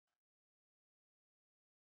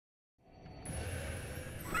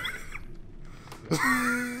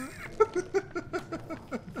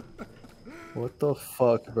What the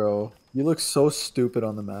fuck, bro? You look so stupid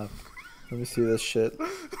on the map. Let me see this shit.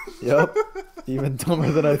 Yep. Even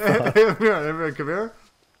dumber than I thought. Hey, come here.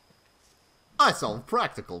 I solve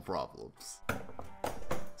practical problems.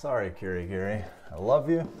 Sorry, Kiri. I love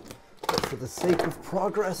you, but for the sake of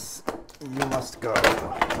progress, you must go.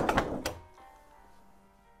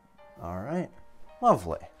 Alright.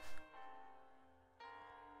 Lovely.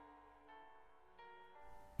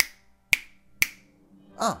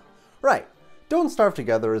 Ah, right. Don't Starve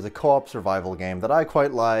Together is a co-op survival game that I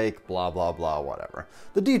quite like, blah blah blah, whatever.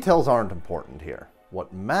 The details aren't important here.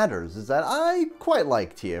 What matters is that I quite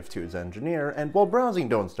like TF2's engineer, and while browsing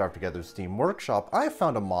Don't Starve Together's Steam Workshop, I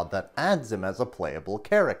found a mod that adds him as a playable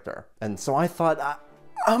character. And so I thought,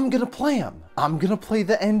 I'm gonna play him. I'm gonna play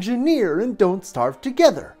the engineer in Don't Starve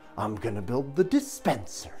Together. I'm gonna build the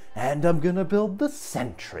dispenser, and I'm gonna build the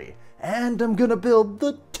sentry, and I'm gonna build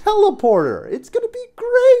the teleporter. It's gonna be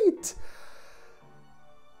great!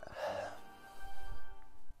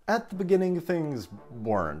 At the beginning, things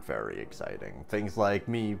weren't very exciting. Things like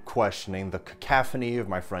me questioning the cacophony of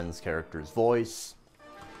my friend's character's voice.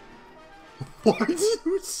 Why do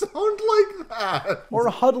you sound like that? Or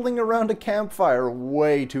huddling around a campfire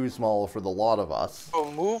way too small for the lot of us.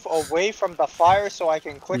 Oh, move away from the fire so I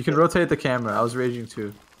can click. You can rotate the camera. I was raging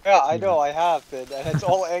too. Yeah, I know, I have been, and it's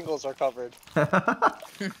all angles are covered. That's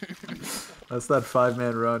that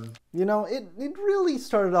 5-man run. You know, it really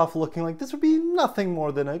started off looking like this would be nothing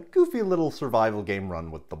more than a goofy little survival game run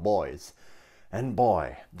with the boys. And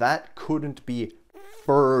boy, that couldn't be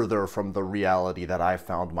further from the reality that I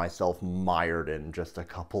found myself mired in just a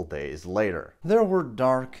couple days later. There were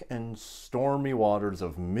dark and stormy waters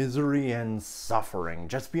of misery and suffering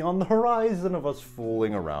just beyond the horizon of us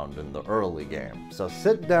fooling around in the early game. So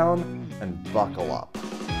sit down and buckle up.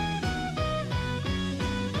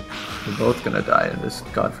 We're both gonna die in this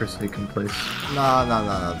godforsaken place.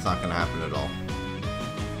 No, it's not gonna happen at all.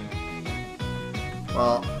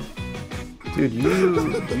 Well... Dude,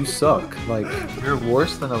 you suck. Like, you're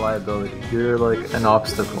worse than a liability. You're like an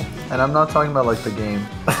obstacle. And I'm not talking about like the game.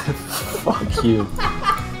 Fuck you.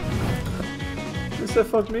 What said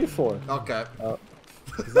fuck me for? Okay.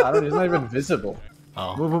 He's not even visible.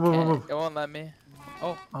 Oh. Move. It won't let me.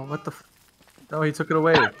 Oh, What the f— No, he took it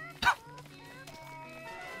away.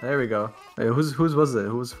 There we go. Wait, whose was it?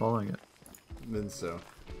 Who was following it? Minso.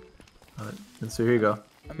 Alright, and so here you go.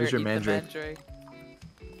 I'm Here's your gonna eat the mandrake.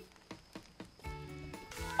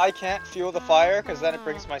 I can't fuel the fire because then it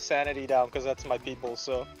brings my sanity down because that's my people,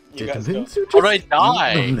 so you guys go. How did I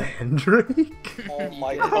die? Mandrake? Oh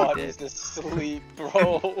my god, he's asleep,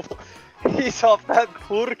 bro. He's off that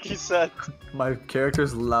Purki set. My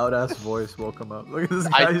character's loud ass voice woke him up. Look at this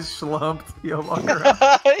guy slumped. Yo, walk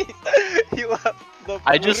around. He left the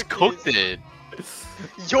I just Purkis. cooked it.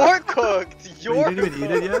 You're cooked! You You're didn't even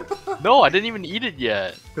eat it yet? No, I didn't even eat it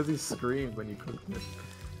yet. Because he screamed when you cooked it.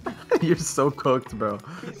 You're so cooked, bro.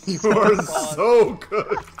 You are so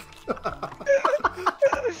cooked.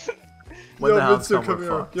 When Yo, the hounds Mitsu, come, come we're here.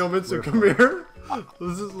 fucked. Yo, Mitsu, We're come here.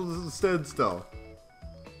 Let's just stand still.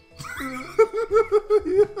 He's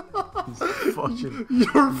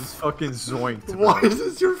fucking zoinked. Bro. Why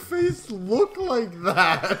does your face look like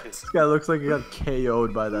that? This guy looks like he got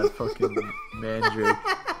KO'd by that fucking mandrake.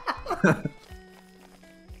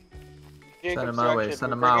 Send him my way,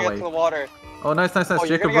 send him my way. To the water. Oh, nice. Oh, Jacob,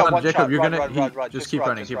 you're gonna get run. one Jacob, shot. you're Run, gonna. run. Just keep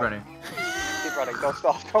running, keep running. Keep running, don't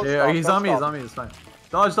stop, don't Yeah, stop. he's don't on me, stop. it's fine.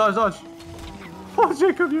 Dodge. Oh,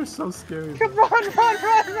 Jacob, you're so scary. Run,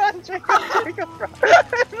 Jacob, run.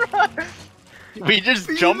 We just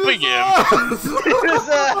jumping him.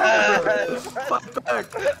 Fight back.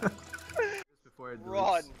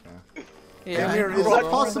 Run. Yeah, Amir, is it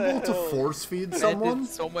possible to force feed someone?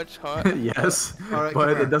 so much hot. Yes, Alright, but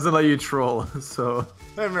come here. it doesn't let you troll, so...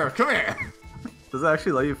 Hey, Amir, come here. Does it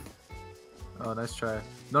actually let you... Oh, nice try.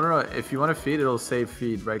 No. If you want to feed, it'll save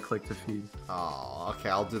feed. Right click to feed. Oh, okay,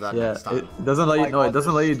 I'll do that Yeah, next time. it doesn't let you. my No, it God,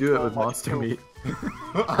 doesn't let you do it so with much monster poop. meat.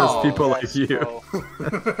 Because people like Yes, you. bro.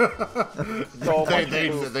 So much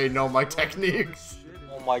poop. they know my techniques.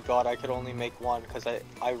 Oh my god, I could only make one because I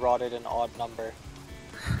rotted an odd number.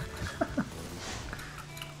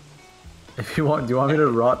 If you want, do you want me to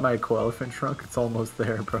rot my co-elephant trunk? It's almost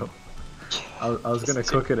there, bro. I was gonna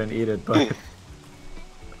cook it and eat it, but...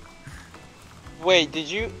 Wait, did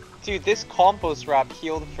you... Dude, this compost wrap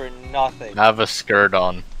healed for nothing. I have a skirt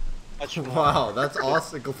on. Wow, that's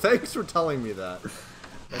awesome. Thanks for telling me that.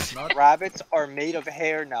 Rabbits are made of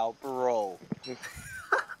hair now, bro.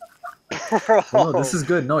 Bro. No, this is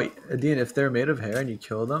good. No, Dean, if they're made of hair and you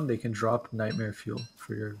kill them, they can drop nightmare fuel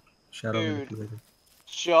for your Shadow Dude. manipulated.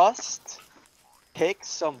 Just pick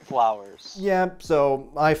some flowers. Yeah,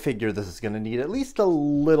 so I figure this is going to need at least a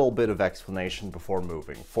little bit of explanation before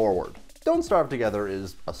moving forward. Don't Starve Together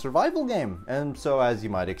is a survival game, and so as you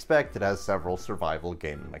might expect, it has several survival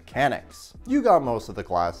game mechanics. You got most of the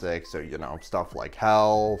classics, so you know, stuff like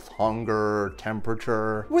health, hunger,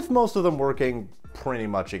 temperature, with most of them working pretty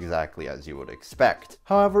much exactly as you would expect.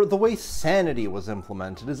 However, the way sanity was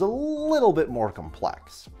implemented is a little bit more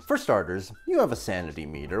complex. For starters, you have a sanity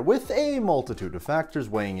meter with a multitude of factors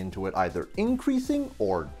weighing into it either increasing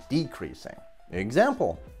or decreasing.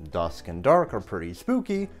 Example, dusk and dark are pretty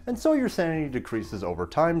spooky, and so your sanity decreases over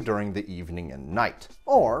time during the evening and night.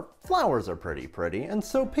 Or, flowers are pretty, and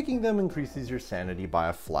so picking them increases your sanity by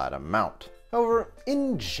a flat amount. However,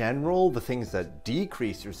 in general, the things that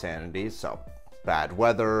decrease your sanity, so bad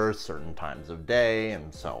weather, certain times of day,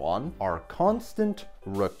 and so on, are constant,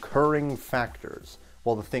 recurring factors,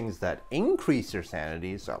 while the things that increase your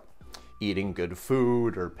sanity, so eating good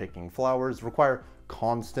food or picking flowers, require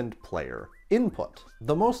constant player input.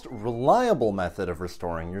 The most reliable method of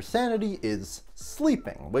restoring your sanity is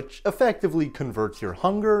sleeping, which effectively converts your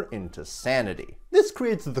hunger into sanity. This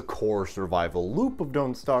creates the core survival loop of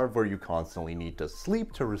Don't Starve, where you constantly need to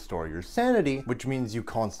sleep to restore your sanity, which means you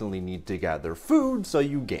constantly need to gather food so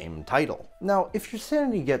you gain title. Now, if your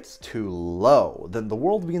sanity gets too low, then the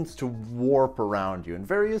world begins to warp around you in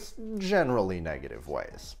various generally negative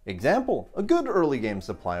ways. Example, a good early game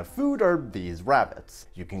supply of food are these rabbits.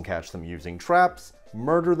 You can catch them using traps,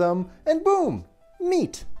 murder them, and boom,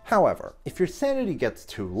 meat. However, if your sanity gets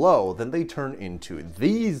too low, then they turn into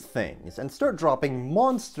these things and start dropping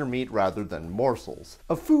monster meat rather than morsels,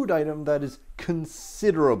 a food item that is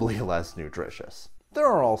considerably less nutritious. There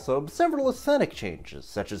are also several aesthetic changes,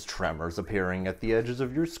 such as tremors appearing at the edges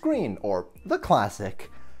of your screen, or the classic,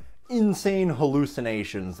 insane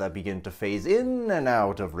hallucinations that begin to phase in and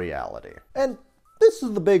out of reality. And this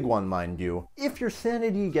is the big one, mind you. If your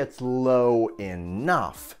sanity gets low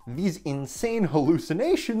enough, these insane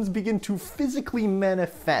hallucinations begin to physically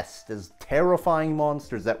manifest as terrifying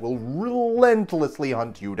monsters that will relentlessly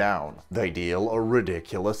hunt you down. They deal a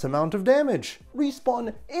ridiculous amount of damage,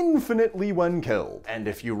 respawn infinitely when killed, and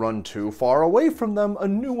if you run too far away from them, a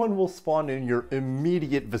new one will spawn in your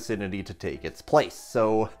immediate vicinity to take its place,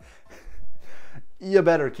 so you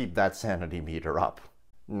better keep that sanity meter up.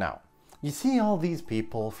 Now, you see all these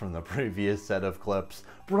people from the previous set of clips,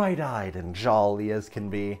 bright-eyed and jolly as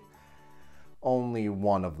can be? Only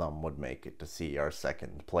one of them would make it to see our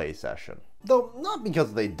second play session. Though not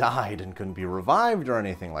because they died and couldn't be revived or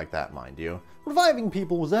anything like that, mind you. Reviving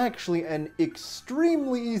people was actually an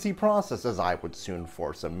extremely easy process, as I would soon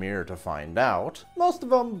force Amir to find out. Most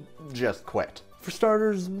of them just quit. For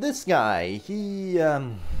starters, this guy, he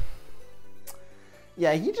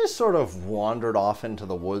just sort of wandered off into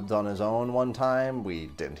the woods on his own one time. We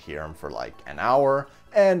didn't hear him for like an hour,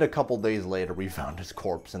 and a couple days later we found his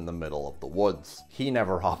corpse in the middle of the woods. He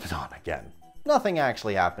never hopped on again. Nothing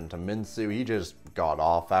actually happened to Minsu, he just got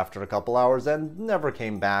off after a couple hours and never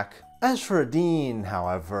came back. As for Adine,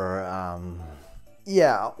 however,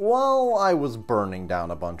 while I was burning down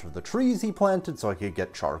a bunch of the trees he planted so I could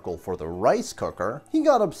get charcoal for the rice cooker, he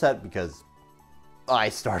got upset because I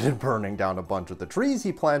started burning down a bunch of the trees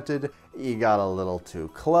he planted. He got a little too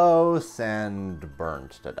close and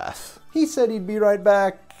burned to death. He said he'd be right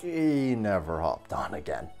back. He never hopped on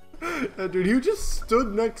again. Dude, he just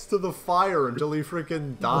stood next to the fire until he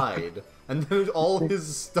freaking died. And then all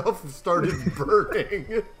his stuff started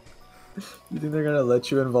burning. You think they're gonna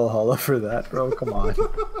let you in Valhalla for that, bro? Come on.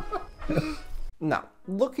 Now,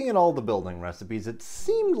 looking at all the building recipes, it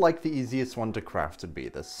seemed like the easiest one to craft would be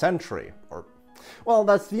the sentry, or well,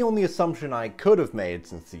 that's the only assumption I could have made,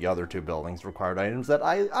 since the other two buildings required items that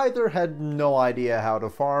I either had no idea how to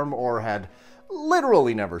farm or had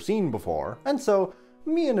literally never seen before. And so,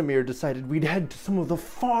 me and Amir decided we'd head to some of the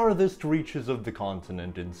farthest reaches of the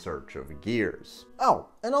continent in search of gears. Oh,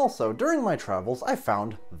 and also, during my travels, I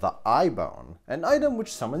found the Eye Bone, an item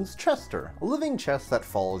which summons Chester, a living chest that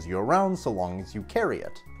follows you around so long as you carry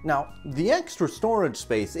it. Now, the extra storage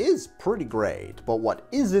space is pretty great, but what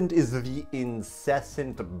isn't is the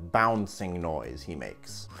incessant bouncing noise he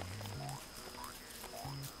makes.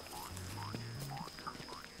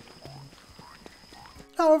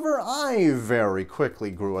 However, I very quickly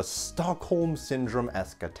grew a Stockholm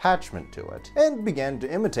Syndrome-esque attachment to it, and began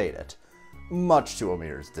to imitate it, much to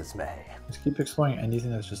Amir's dismay. Just keep exploring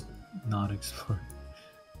anything that's just not explored.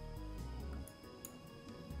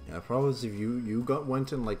 Yeah, the problem is if you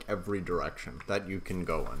went in like every direction that you can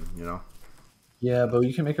go in, you know? Yeah, but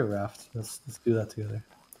you can make a raft. Let's do that together.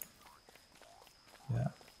 Yeah.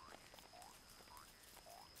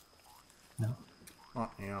 You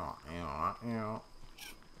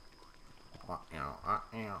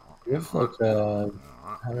have like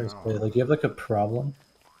how do I say it? Like you have like a problem,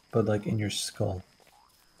 but like in your skull,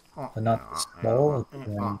 but not the skull.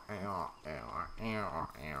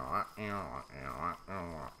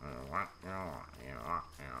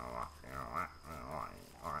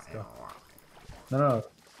 No,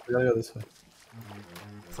 we gotta go this way.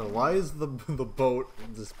 So why is the boat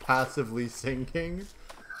just passively sinking?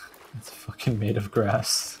 It's fucking made of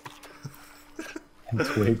grass and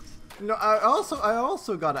twigs. No, I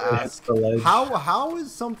also gotta ask, how is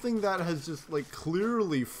something that has just like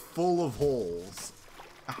clearly full of holes,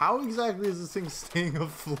 how exactly is this thing staying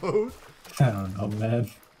afloat? I don't know, man.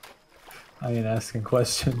 I ain't asking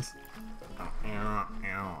questions.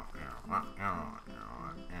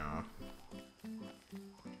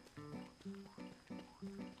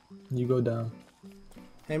 You go down.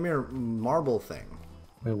 Hey, mere marble thing.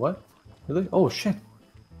 Wait, what? Really? Oh shit!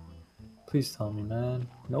 Please tell me, man.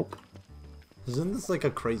 Nope. Isn't this like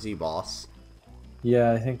a crazy boss?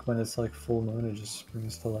 Yeah, I think when it's like full moon, it just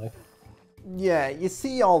springs to life. Yeah, you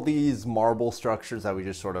see all these marble structures that we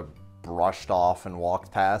just sort of brushed off and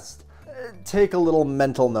walked past? Take a little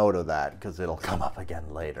mental note of that, because it'll come up again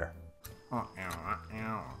later.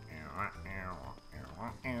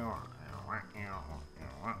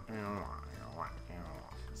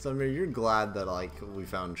 Samir, you're glad that like we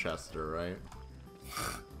found Chester, right?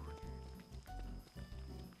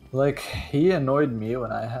 Like, he annoyed me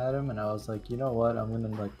when I had him, and I was like, you know what, I'm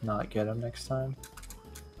gonna like not get him next time.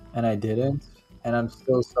 And I didn't, and I'm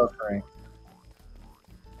still suffering.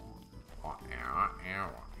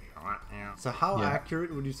 So how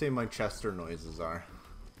accurate would you say my Chester noises are?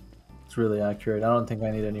 It's really accurate. I don't think I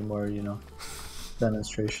need any more, you know,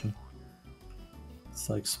 demonstration. It's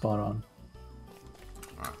like spot on.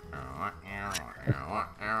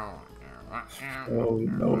 Oh,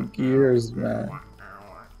 no gears, man.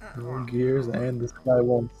 No gears, and this guy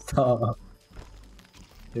won't stop.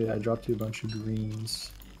 Dude, I dropped you a bunch of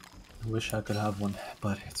greens. I wish I could have one,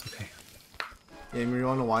 but it's okay. Yeah, you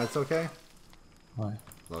wanna know why it's okay? Why?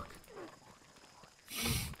 Look.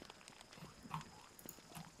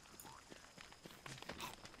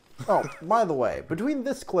 Oh, by the way, between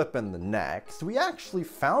this clip and the next, we actually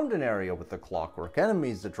found an area with the clockwork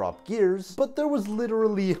enemies that drop gears, but there was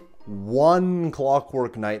literally one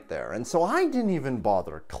clockwork knight there, and so I didn't even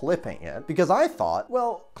bother clipping it, because I thought,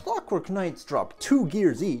 well, clockwork knights drop 2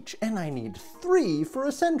 gears each, and I need 3 for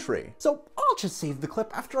a sentry. So I'll just save the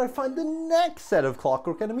clip after I find the next set of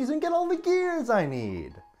clockwork enemies and get all the gears I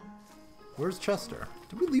need. Where's Chester?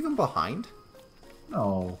 Did we leave him behind?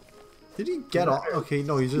 No. Did he get off? Okay,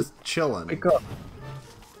 no, he's just chilling. Wake up.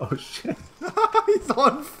 Oh shit. He's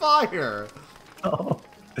on fire! Oh.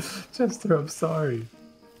 Chester, I'm sorry.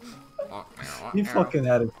 You fucking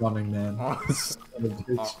had it coming, man. Son of a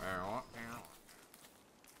bitch.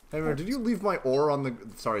 Hey, Amir, did you leave my ore on the...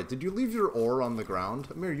 Sorry, did you leave your ore on the ground?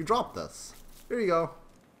 Amir, you dropped this. Here you go.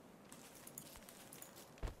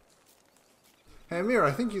 Hey, Amir,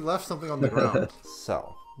 I think you left something on the ground.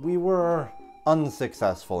 So, we were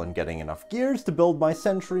unsuccessful in getting enough gears to build my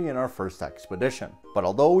sentry in our first expedition. But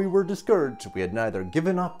although we were discouraged, we had neither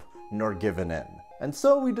given up nor given in. And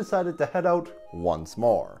so we decided to head out once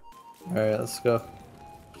more. Alright, let's go.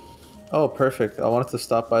 Oh, perfect. I wanted to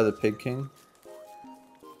stop by the Pig King.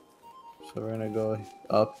 So we're gonna go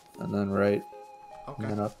up, and then right, Okay.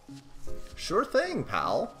 and then up. Sure thing,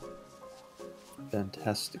 pal.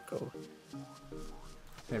 Fantastico.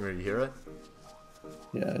 Hey, Amir, you hear it?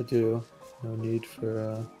 Yeah, I do. No need for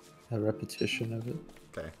a repetition of it.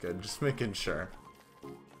 Okay, good. Just making sure.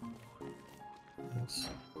 Yes.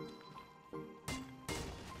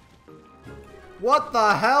 What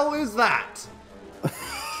the hell is that?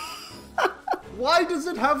 Why does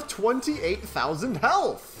it have 28,000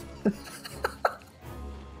 health? I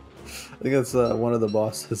think that's one of the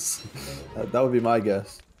bosses. That would be my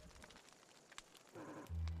guess.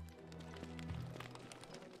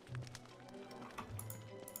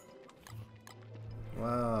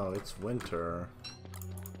 Wow, it's winter.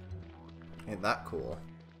 Ain't that cool?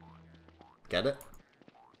 Get it?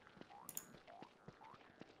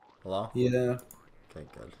 Hello? Yeah. Okay,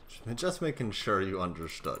 good. Just making sure you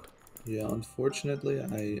understood. Yeah, unfortunately,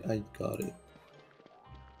 I got it.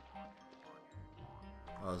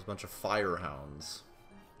 Oh, there's a bunch of fire hounds.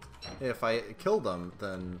 Hey, if I kill them,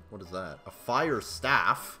 then what is that? A fire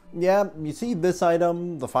staff? Yeah, you see this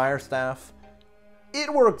item, the fire staff?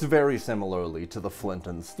 It works very similarly to the flint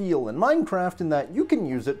and steel in Minecraft in that you can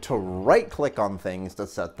use it to right-click on things to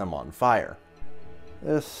set them on fire.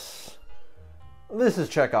 This is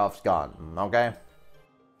Chekhov's gun, okay?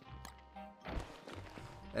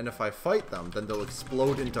 And if I fight them, then they'll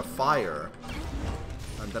explode into fire.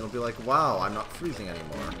 And then it'll be like, wow, I'm not freezing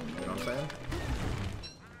anymore. You know what I'm saying?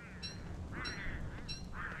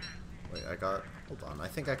 Wait, hold on, I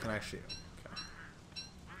think I can actually, okay.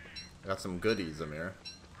 I got some goodies, Amir.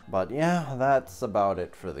 But yeah, that's about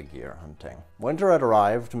it for the gear hunting. Winter had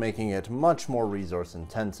arrived, making it much more resource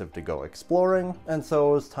intensive to go exploring, and so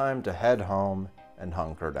it was time to head home and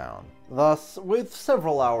hunker down. Thus, with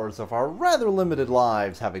several hours of our rather limited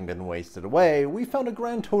lives having been wasted away, we found a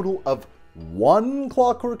grand total of 1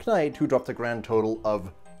 Clockwork Knight who dropped a grand total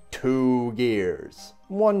of 2 gears.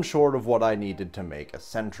 One short of what I needed to make a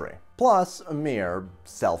sentry. Plus, Amir,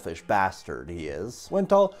 selfish bastard he is,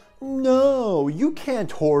 went all, no, you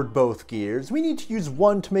can't hoard both gears. We need to use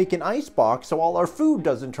one to make an icebox so all our food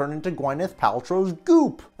doesn't turn into Gwyneth Paltrow's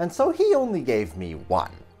goop. And so he only gave me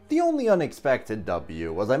 1. The only unexpected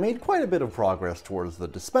W was I made quite a bit of progress towards the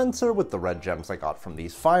dispenser with the red gems I got from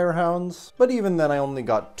these firehounds, but even then I only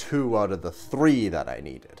got 2 out of the 3 that I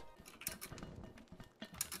needed.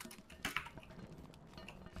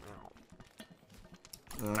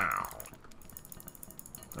 Now.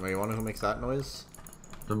 I mean, you wanna know who makes that noise?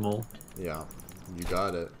 The mole. Yeah, you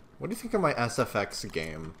got it. What do you think of my SFX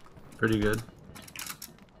game? Pretty good.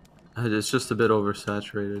 It's just a bit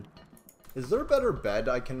oversaturated. Is there a better bed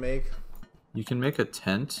I can make? You can make a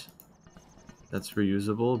tent that's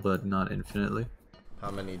reusable, but not infinitely.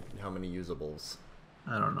 How many usables?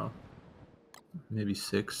 I don't know. Maybe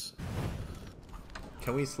 6.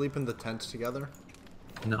 Can we sleep in the tent together?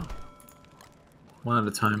 No. One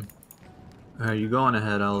at a time. Alright, you go on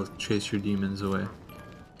ahead, I'll chase your demons away.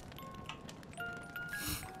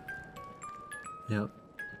 Yep.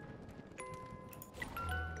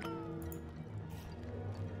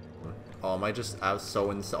 Oh, am I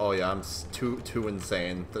so insane? Oh yeah, I'm too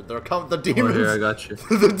insane. They're coming. The demons. Oh, here, I got you.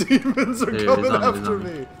 The demons are coming after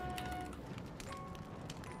me.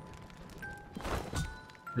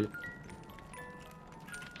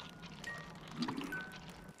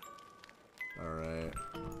 All right.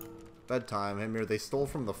 Bedtime. Himir, they stole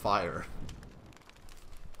from the fire.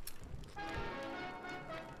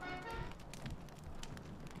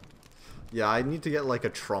 Yeah, I need to get like a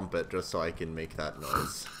trumpet just so I can make that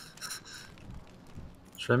noise.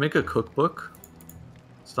 Should I make a cookbook?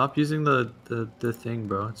 Stop using the thing,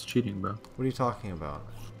 bro. It's cheating, bro. What are you talking about?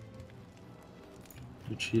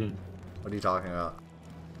 You're cheating. What are you talking about?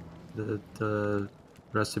 The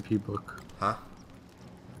recipe book. Huh?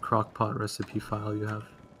 Crockpot recipe file you have.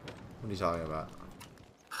 What are you talking about?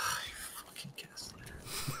 You fucking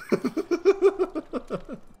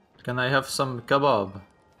gaslighter. Can I have some kebab?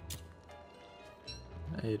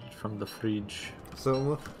 I ate it from the fridge.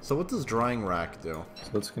 So what does drying rack do?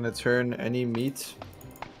 So it's gonna turn any meat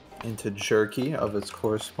into jerky of its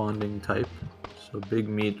corresponding type. So big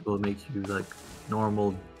meat will make you like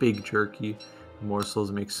normal big jerky.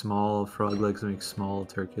 Morsels make small, frog legs make small,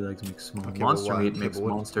 turkey legs make small. Okay, monster meat makes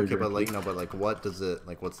monster jerky. But like what does it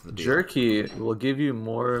like? What's the deal? Jerky will give you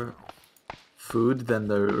more food than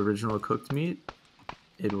the original cooked meat.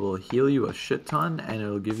 It will heal you a shit ton, and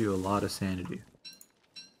it'll give you a lot of sanity.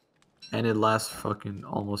 And it lasts fucking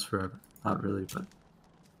almost forever. Not really, but...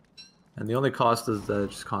 And the only cost is that it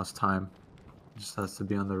just costs time. It just has to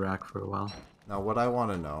be on the rack for a while. Now what I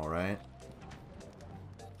want to know, right?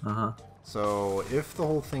 Uh-huh. So, if the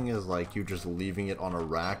whole thing is like you just leaving it on a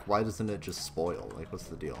rack, why doesn't it just spoil? Like, what's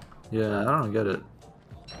the deal? Yeah, I don't get it.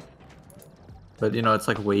 But, you know, it's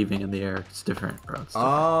like waving in the air. It's different, bro. It's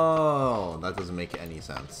different. Oh, that doesn't make any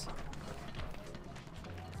sense.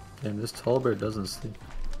 Damn, this tall bird doesn't sleep.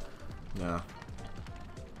 Yeah.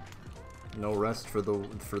 No rest for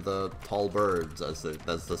the tall birds, as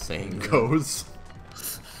the saying goes.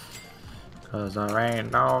 'Cause there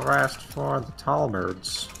ain't no rest for the tall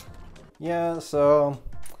birds. Yeah, so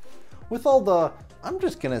with all the I'm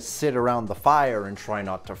just gonna sit around the fire and try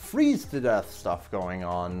not to freeze to death stuff going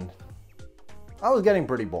on, I was getting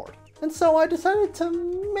pretty bored. And so I decided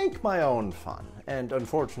to make my own fun. And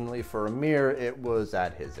unfortunately for Amir, it was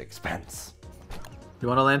at his expense. You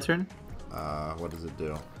want a lantern? What does it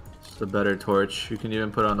do? Just a better torch. You can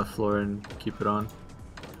even put it on the floor and keep it on.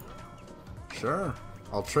 Sure.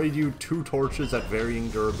 I'll trade you 2 torches at varying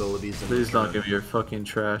durabilities. Please don't give me your fucking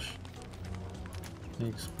trash.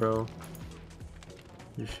 Thanks, bro.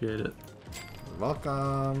 Appreciate it. You're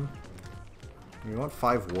welcome. You want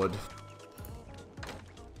 5 wood?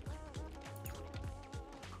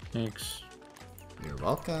 Thanks. You're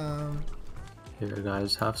welcome. Here,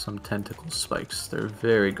 guys, have some tentacle spikes. They're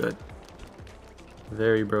very good.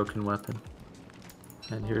 Very broken weapon.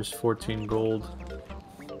 And here's 14 gold.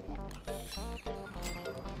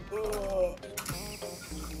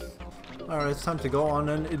 Alright, it's time to go on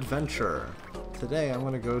an adventure. Today I'm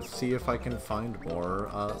gonna go see if I can find more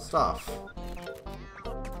stuff.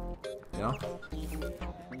 You know?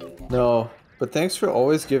 No, but thanks for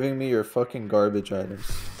always giving me your fucking garbage items.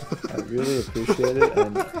 I really appreciate it,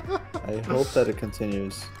 and I hope that it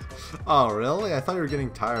continues. Oh, really? I thought you were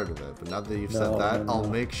getting tired of it, but now that you've said that, No. I'll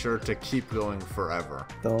make sure to keep going forever.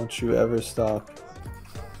 Don't you ever stop.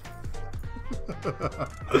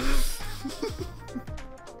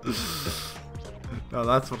 Now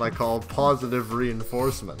that's what I call positive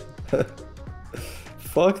reinforcement.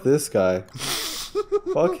 Fuck this guy.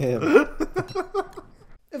 Fuck him.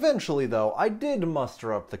 Eventually, though, I did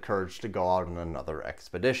muster up the courage to go out on another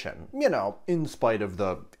expedition. You know, in spite of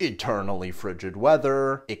the eternally frigid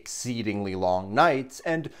weather, exceedingly long nights,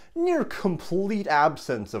 and near complete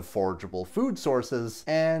absence of forageable food sources,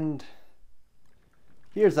 and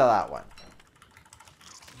here's how that went.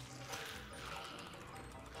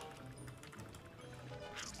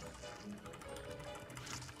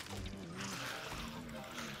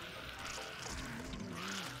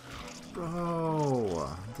 Bro,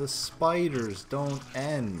 the spiders don't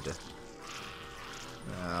end.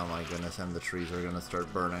 Oh my goodness, and the trees are gonna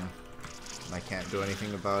start burning. And I can't do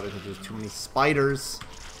anything about it because there's too many spiders.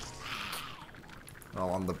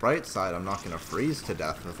 Well, on the bright side, I'm not gonna freeze to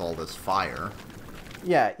death with all this fire.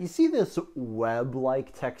 Yeah, you see this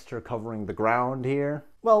web-like texture covering the ground here?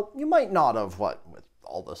 Well, you might not have, with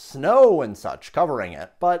all the snow and such covering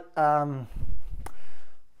it, but, fun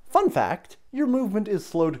fact, your movement is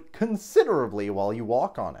slowed considerably while you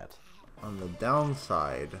walk on it. On the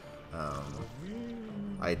downside,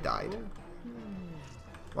 I died.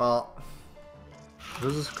 Well, What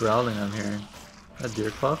is this growling I'm hearing? Is that deer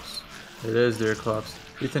clops? It is deer clops.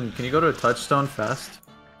 Ethan, can you go to a touchstone fast?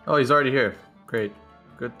 Oh, he's already here. Great.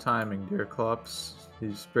 Good timing, deer clops.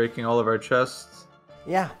 He's breaking all of our chests.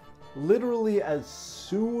 Yeah, literally as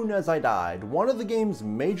soon as I died, one of the game's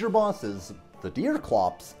major bosses, the deer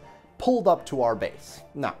clops, pulled up to our base.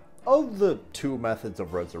 Now, of the two methods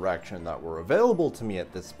of resurrection that were available to me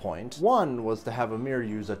at this point, one was to have Amir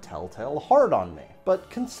use a telltale heart on me. But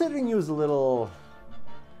considering he was a little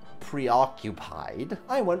preoccupied,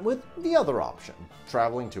 I went with the other option,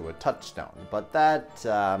 traveling to a touchstone. But that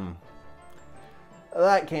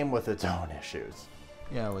came with its own issues.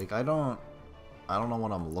 yeah, like I don't know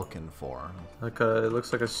what I'm looking for. Like it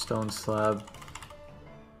looks like a stone slab.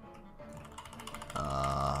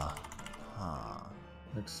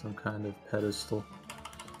 Like some kind of pedestal.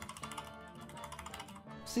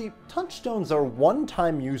 See, touchstones are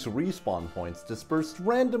one-time use respawn points dispersed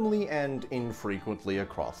randomly and infrequently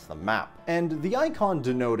across the map. And the icon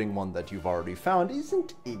denoting one that you've already found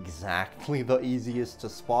isn't exactly the easiest to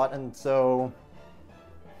spot, and so...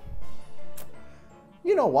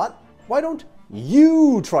 You know what? Why don't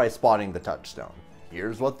you try spotting the touchstone?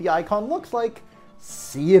 Here's what the icon looks like.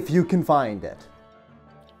 See if you can find it.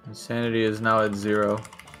 Insanity is now at 0.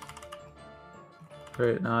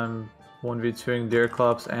 Great, now I'm 1v2ing deer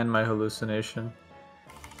clops and my hallucination.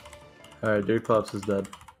 Alright, deer clops is dead.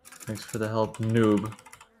 Thanks for the help, noob.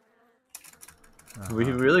 We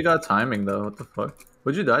really got timing though, what the fuck?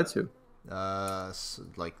 What'd you die to?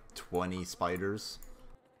 Like 20 spiders.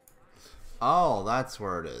 Oh, that's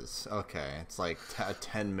where it is. Okay, it's like a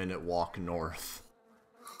 10-minute walk north.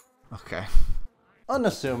 Okay.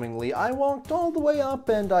 Unassumingly, I walked all the way up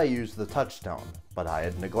and I used the touchstone, but I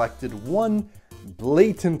had neglected one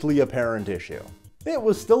blatantly apparent issue. It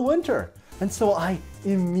was still winter, and so I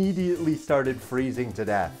immediately started freezing to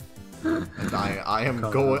death. And I am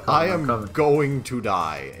going to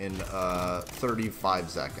die in 35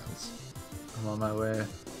 seconds. I'm on my way.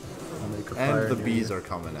 I'll make a fire And the near bees you. are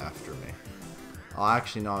coming after me. Oh,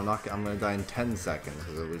 actually no, I'm not. I'm gonna die in 10 seconds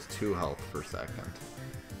because it was 2 health per second.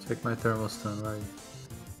 Take my thermal stone, right?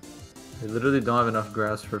 I literally don't have enough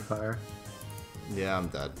grass for fire. Yeah, I'm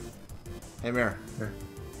dead. Hey, Mir. Here.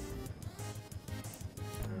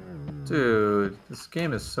 Dude, this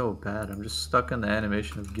game is so bad. I'm just stuck in the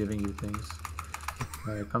animation of giving you things.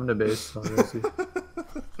 Alright, come to base, obviously.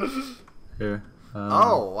 Here.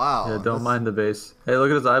 Oh, wow. Yeah, don't mind the base. Hey, look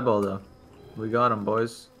at his eyeball, though. We got him,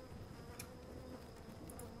 boys.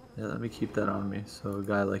 Yeah, let me keep that on me, so a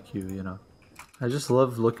guy like you, you know. I just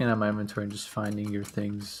love looking at my inventory and just finding your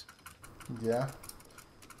things. Yeah.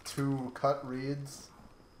 2 cut reeds,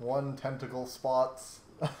 1 tentacle spots,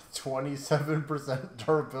 27%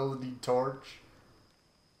 durability torch.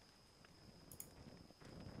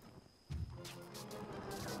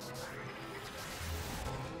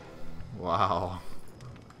 Wow.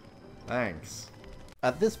 Thanks.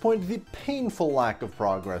 At this point, the painful lack of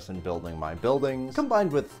progress in building my buildings,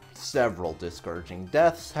 combined with several discouraging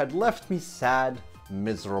deaths, had left me sad,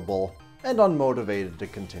 miserable, and unmotivated to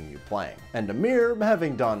continue playing. And Amir,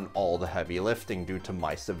 having done all the heavy lifting due to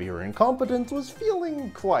my severe incompetence, was feeling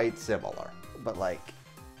quite similar. But like,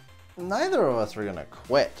 neither of us were gonna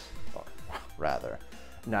quit. Or rather,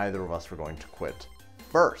 neither of us were going to quit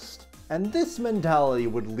first. And this mentality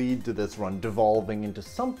would lead to this run devolving into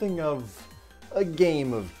something of a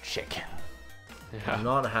game of chicken. Yeah. I'm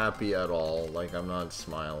not happy at all. Like, I'm not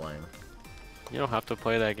smiling. You don't have to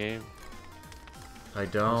play that game. I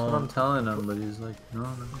That's what I'm don't. telling him, but he's like, no,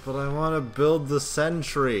 no. But I want to build the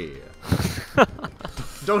sentry.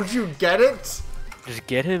 Don't you get it? Just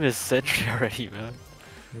get him his sentry already, man.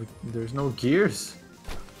 There's no gears.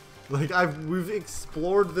 Like, we've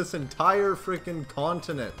explored this entire freaking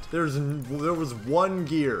continent. There was one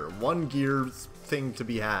gear thing to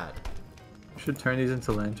be had. We should turn these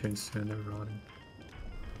into lanterns soon. They're rotting.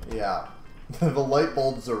 Yeah, the light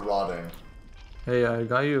bulbs are rotting. Hey, I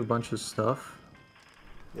got you a bunch of stuff.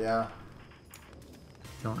 Yeah.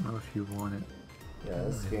 Don't know if you want it. Yeah,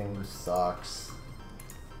 this game sucks.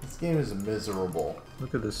 This game is miserable.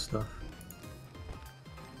 Look at this stuff.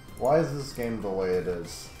 Why is this game the way it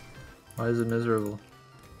is? Why is it miserable?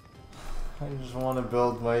 I just want to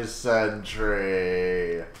build my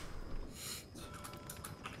sentry.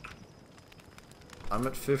 I'm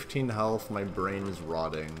at 15 health, my brain is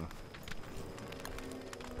rotting.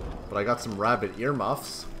 But I got some rabbit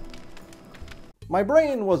earmuffs. My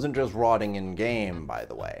brain wasn't just rotting in game, by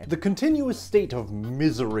the way. The continuous state of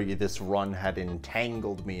misery this run had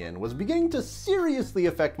entangled me in was beginning to seriously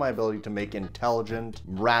affect my ability to make intelligent,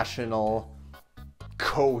 rational,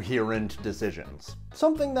 coherent decisions.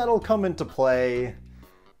 Something that'll come into play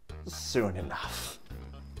soon enough.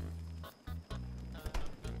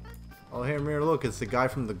 Oh, hey, Amir, look, it's the guy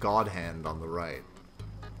from the God Hand on the right.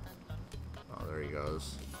 Oh, there he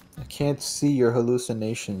goes. I can't see your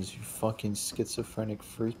hallucinations, you fucking schizophrenic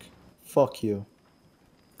freak. Fuck you.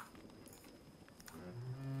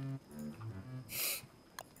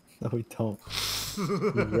 No, we don't.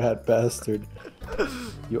 You rat bastard.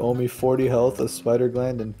 You owe me 40 health, a spider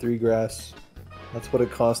gland, and 3 grass. That's what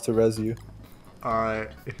it costs to res you. Alright,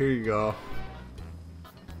 here you go.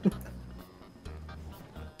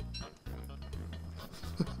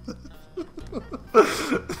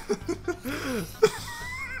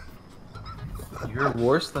 You're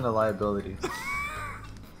worse than a liability.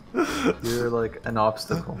 You're like an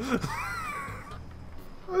obstacle.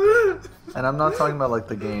 And I'm not talking about like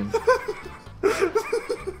the game.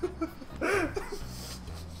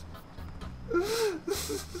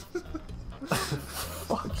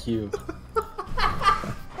 Fuck you.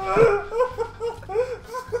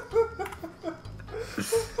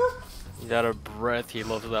 He's out of breath. He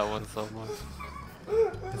loves that one so much.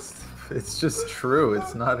 It's just true.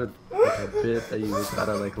 It's not a bit that you just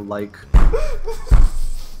gotta like.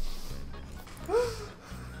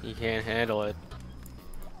 He can't handle it.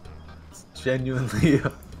 It's genuinely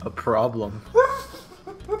a problem.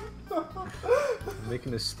 I'm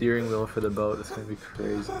making a steering wheel for the boat. It's gonna be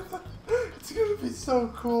crazy. It's gonna be so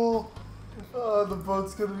cool. Oh, the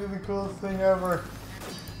boat's gonna be the coolest thing ever.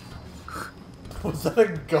 Was that a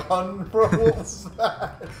gun, bro? What was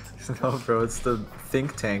that? No, bro, it's the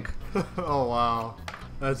think tank. Oh, wow.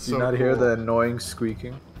 That's Do so you not cool. hear the annoying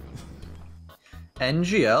squeaking?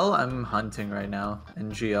 NGL? I'm hunting right now.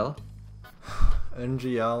 NGL?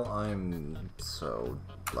 NGL, I'm so,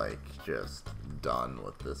 like, just done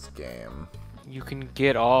with this game. You can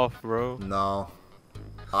get off, bro. No.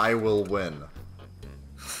 I will win.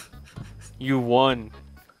 You won.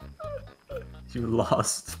 You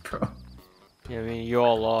lost, bro. Yeah, I mean, you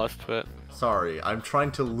all lost, but Sorry, I'm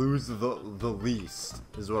trying to lose the least,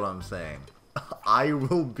 is what I'm saying. I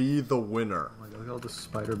will be the winner. Oh my god, look at all the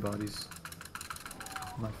spider bodies.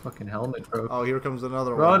 My fucking helmet, bro. Oh, here comes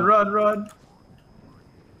another Run, one. run, run!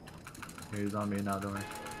 He's on me now, don't worry.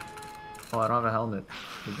 Oh, I don't have a helmet.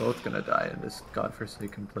 We're both gonna die in this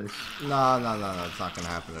godforsaken place. No, it's not gonna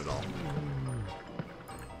happen at all.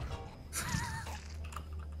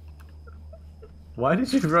 Why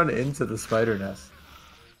did you run into the spider nest?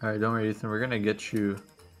 Alright, don't worry, Ethan. We're gonna get you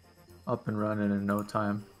up and running in no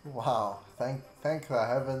time. Wow, thank the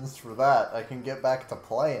heavens for that. I can get back to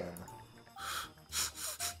playing.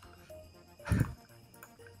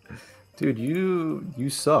 Dude, you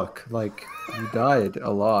suck. Like, you died a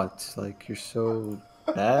lot. Like, you're so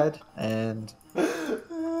bad, and... Alright,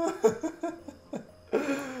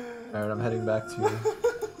 I'm heading back to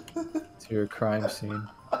your crime scene.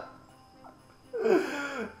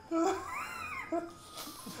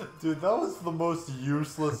 Dude, that was the most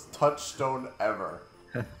useless touchstone ever.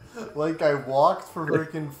 Like, I walked for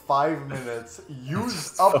freaking 5 minutes,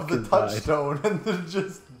 used up the touchstone, and then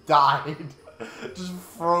just died. Just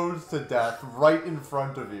froze to death right in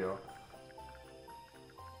front of you.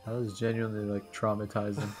 That was genuinely, like,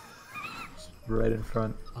 traumatizing. Just right in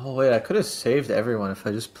front. Oh, wait, I could have saved everyone if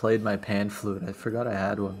I just played my pan flute. I forgot I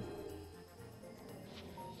had one.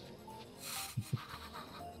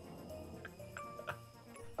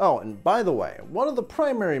 Oh, and by the way, one of the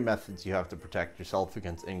primary methods you have to protect yourself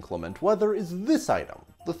against inclement weather is this item,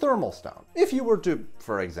 the thermal stone. If you were to,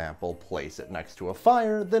 for example, place it next to a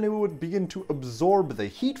fire, then it would begin to absorb the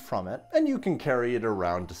heat from it, and you can carry it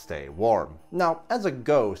around to stay warm. Now, as a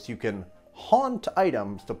ghost, you can haunt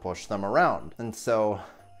items to push them around, and so...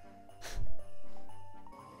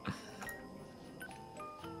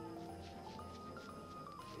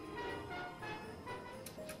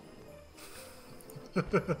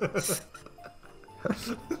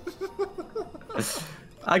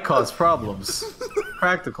 I cause problems.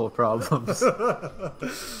 Practical problems.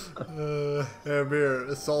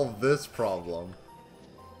 AIMR, solve this problem.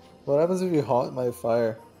 What happens if you haunt my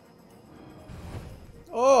fire?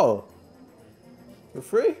 Oh! For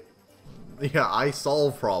free? Yeah, I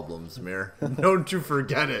solve problems, Mir. Don't you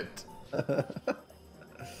forget it.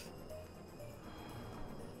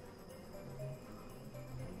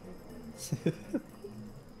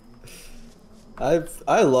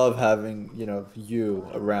 I love having, you know, you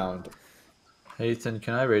around. Hey Ethan,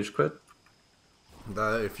 can I rage quit?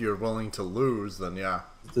 That if you're willing to lose, then yeah.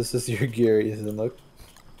 This is your gear, Ethan, look.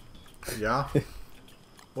 Yeah?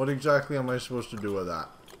 What exactly am I supposed to do with that?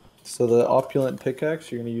 So the opulent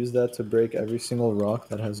pickaxe, you're gonna use that to break every single rock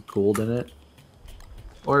that has gold in it.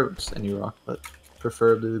 Or just any rock, but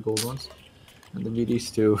preferably the gold ones. And the meaty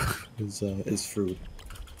stew is fruit.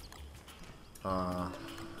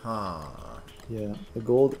 Yeah, the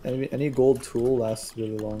gold, any gold tool lasts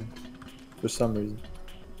really long, for some reason.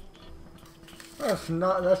 That's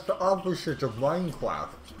the opposite of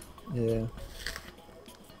Minecraft. Yeah.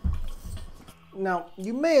 Now,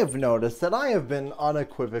 you may have noticed that I have been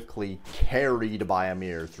unequivocally carried by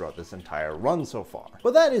AIMR throughout this entire run so far.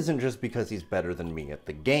 But that isn't just because he's better than me at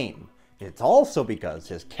the game. It's also because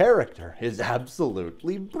his character is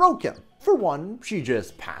absolutely broken. For one, she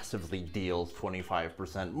just passively deals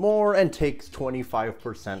 25% more and takes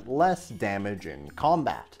 25% less damage in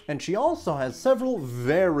combat. And she also has several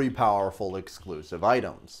very powerful exclusive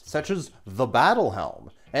items, such as the Battle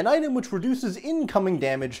Helm, an item which reduces incoming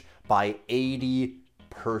damage by 80%,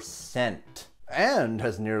 and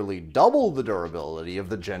has nearly double the durability of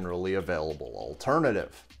the generally available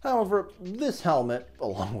alternative. However, this helmet,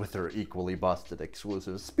 along with her equally busted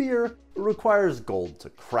exclusive spear, requires gold to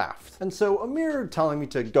craft. And so AIMR telling me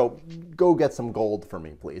to go get some gold for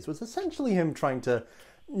me, please, was essentially him trying to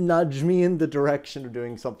nudge me in the direction of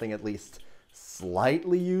doing something at least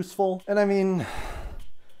slightly useful. And I mean,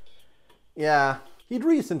 yeah, he'd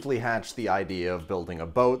recently hatched the idea of building a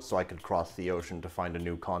boat so I could cross the ocean to find a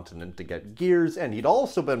new continent to get gears, and he'd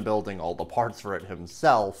also been building all the parts for it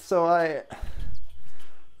himself, so I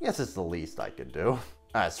guess it's the least I could do.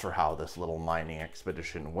 As for how this little mining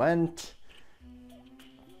expedition went...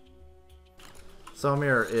 So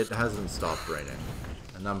AIMR, it hasn't stopped raining.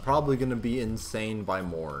 And I'm probably gonna be insane by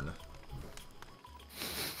morn.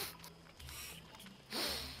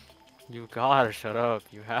 You gotta shut up.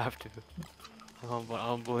 You have to. I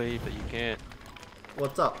don't believe that you can't.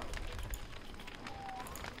 What's up?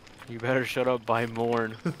 You better shut up by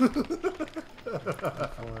morn.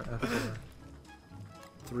 F4.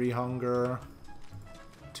 3 hunger.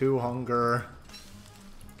 2 hunger.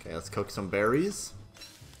 Okay, let's cook some berries.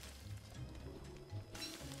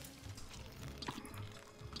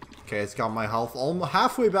 Okay, it's got my health almost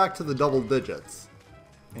halfway back to the double digits.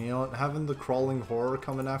 And you know what, having the crawling horror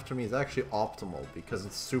coming after me is actually optimal because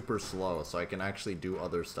it's super slow, so I can actually do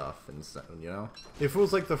other stuff instead, you know? If it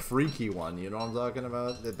was like the freaky one, you know what I'm talking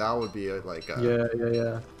about? That would be like a...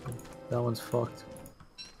 Yeah. That one's fucked.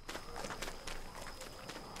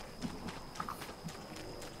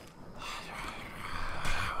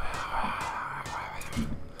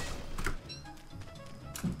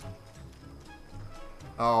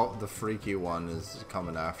 Oh, the freaky one is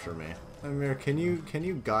coming after me. AIMR, can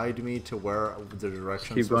you guide me to where the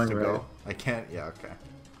direction I'm supposed to go? I can't. Yeah, okay.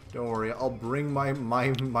 Don't worry. I'll bring my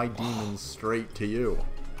demons straight to you.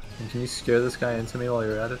 And can you scare this guy into me while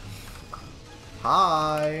you're at it?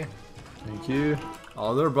 Hi. Thank you.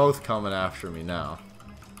 Oh, they're both coming after me now.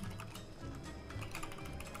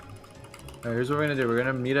 Alright, here's what we're gonna do. We're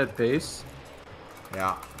gonna meet at base.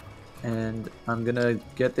 Yeah. And I'm gonna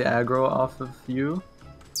get the aggro off of you.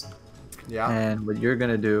 Yeah. And what you're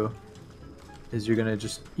gonna do is you're gonna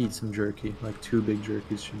just eat some jerky. Like 2 big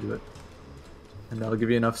jerkies should do it. And that'll give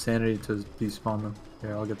you enough sanity to despawn them.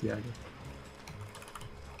 Here, I'll get the aggie.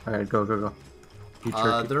 Alright, go, go, go. Eat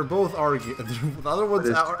jerky. They're both arguing. The other one's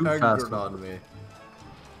arguing on me.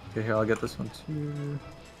 Okay, here, I'll get this one too.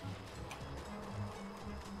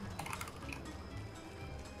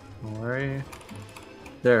 Don't worry.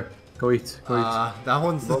 There, go eat. Go eat. That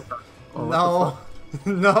one's. Oh, No,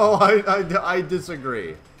 no, I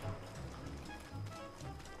disagree.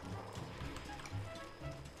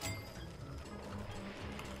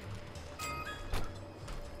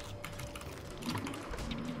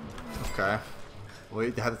 Okay.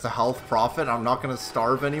 Wait, that's a health profit? I'm not gonna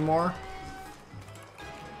starve anymore?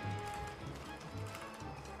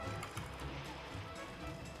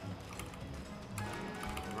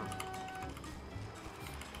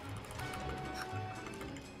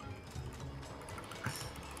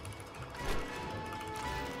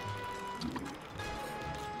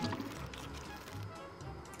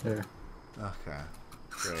 There. Okay.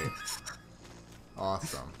 Great.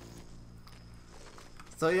 Awesome.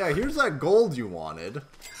 So yeah, here's that gold you wanted.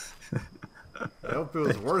 I hope it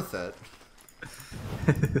was worth it.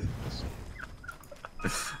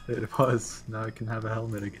 It was. Now I can have a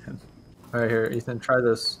helmet again. Alright, here, Ethan, try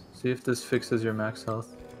this. See if this fixes your max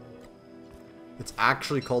health. It's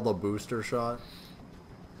actually called a booster shot.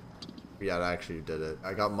 Yeah, it actually did it.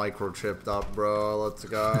 I got microchipped up, bro. Let's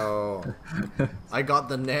go. I got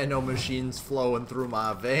the nano machines flowing through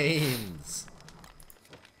my veins.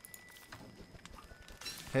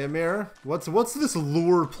 Hey, Amir, what's this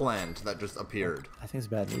lure plant that just appeared? I think it's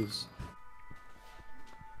bad news.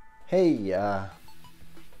 Hey,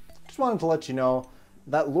 just wanted to let you know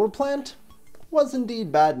that lure plant was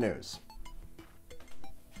indeed bad news.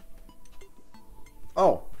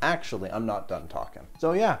 Oh, actually, I'm not done talking.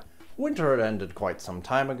 So yeah, winter had ended quite some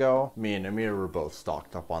time ago. Me and Amir were both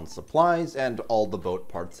stocked up on supplies, and all the boat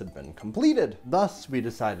parts had been completed. Thus, we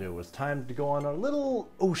decided it was time to go on a little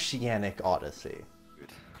oceanic odyssey.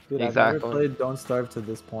 Dude, Exactly. I've never played Don't Starve to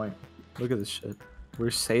this point. Look at this shit.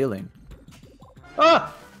 We're sailing.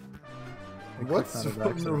 Ah! I clicked on it by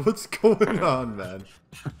accident. What's going on, man?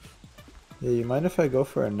 Yeah, you mind if I go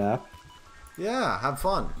for a nap? Yeah, have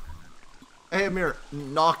fun. Hey, Amir,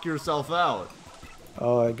 knock yourself out.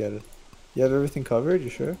 Oh, I get it. You have everything covered? You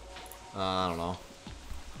sure? I don't know.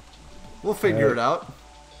 We'll figure it out.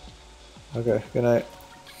 Okay, good night.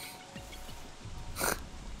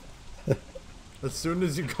 As soon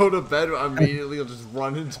as you go to bed, immediately you'll just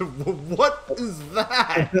run into... What is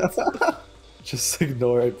that? Just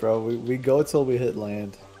ignore it, bro. We go till we hit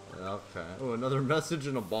land. Okay. Oh, another message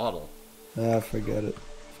in a bottle. Ah, forget it.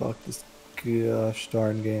 Fuck this gosh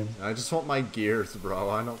darn game. I just want my gears, bro.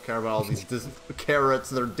 I don't care about all these carrots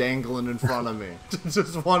that are dangling in front of me.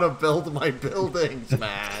 Just want to build my buildings,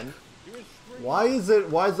 man. Why does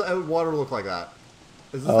the water look like that?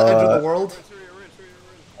 Is this the edge of the world?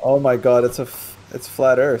 Oh my god, it's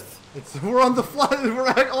flat Earth. We're on the flat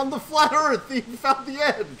Earth. You found the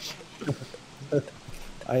edge.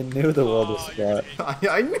 I knew the world was flat.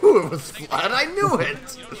 I knew it was flat. I knew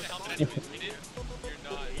it.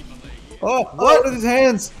 Oh, what are his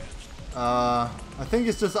hands? I think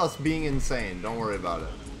it's just us being insane. Don't worry about it.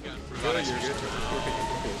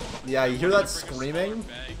 Yeah, you hear that screaming?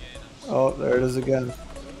 Oh, there it is again.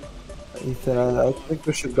 Ethan, I think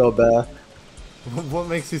we should go back. What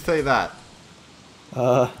makes you say that?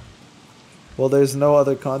 Well, there's no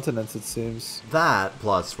other continents, it seems. That,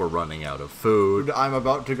 plus we're running out of food. I'm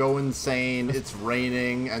about to go insane. It's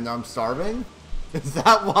raining, and I'm starving? Is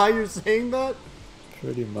that why you're saying that?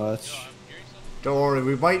 Pretty much. Don't worry,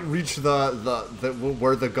 we might reach the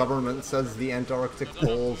where the government says the Antarctic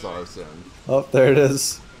poles are soon. Oh, there it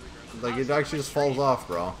is. Like, it actually just falls off,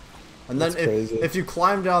 bro. And That's then crazy. if you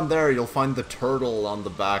climb down there, you'll find the turtle on the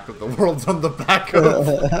back of the world's on the back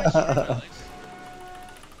of.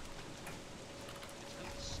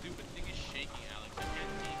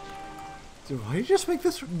 Dude, why do you just make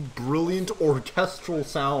this brilliant orchestral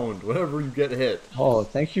sound whenever you get hit? Oh,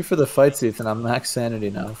 thank you for the fights, Ethan. I'm max sanity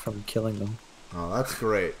now from killing them. Oh, that's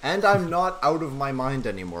great. And I'm not out of my mind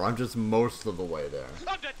anymore. I'm just most of the way there.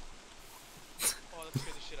 I'm dead. Oh, that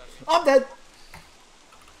scared the shit out of me. I'm dead!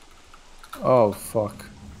 Oh, fuck.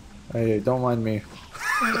 Hey, don't mind me.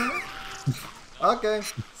 Okay,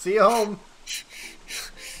 see you home.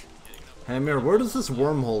 Hey, Amir, where does this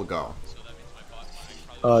wormhole go?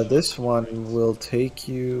 This one will take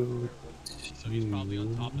you to...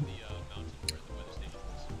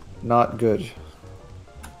 Not good.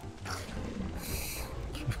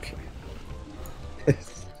 Okay.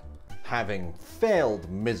 Having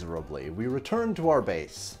failed miserably, we returned to our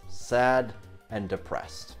base, sad and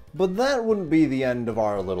depressed. But that wouldn't be the end of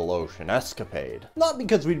our little ocean escapade. Not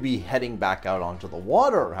because we'd be heading back out onto the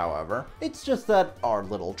water, however. It's just that our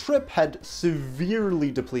little trip had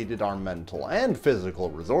severely depleted our mental and physical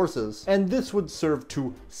resources, and this would serve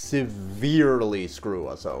to severely screw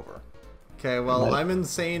us over. Okay, well, I'm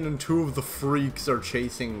insane and 2 of the freaks are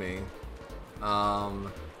chasing me.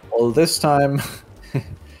 Well, this time,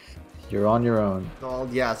 you're on your own. Well,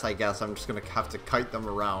 yes, I guess I'm just gonna have to kite them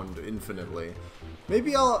around infinitely.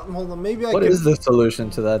 Maybe hold on, maybe I What is the solution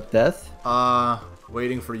to that death?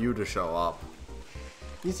 Waiting for you to show up.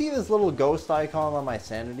 You see this little ghost icon on my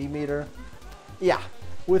sanity meter? Yeah,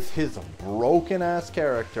 with his broken-ass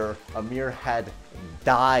character, Amir had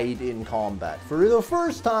died in combat for the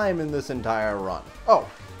first time in this entire run. Oh,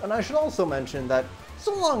 and I should also mention that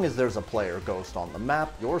so long as there's a player ghost on the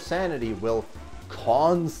map, your sanity will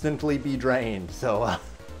constantly be drained, so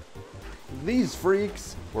these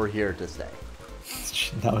freaks were here to stay.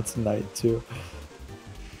 Now it's night too.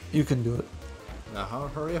 You can do it. Now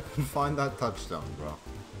hurry up and find that touchstone, bro.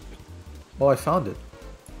 Oh, I found it.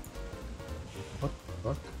 What the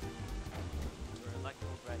fuck?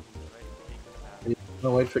 You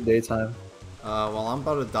gonna wait for daytime. Well, I'm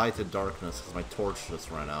about to die to darkness because my torch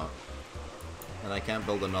just ran out. And I can't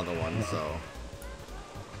build another one, so...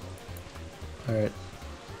 Alright.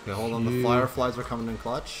 Okay, hold on, the fireflies are coming in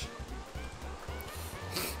clutch.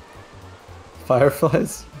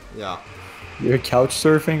 Fireflies? Yeah. You're couch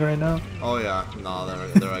surfing right now? Oh yeah, no,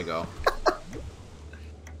 there I go.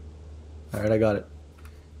 Alright, I got it.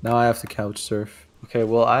 Now I have to couch surf. Okay,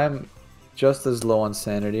 well I'm just as low on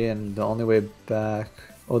sanity and the only way back...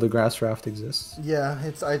 Oh, the grass raft exists. Yeah,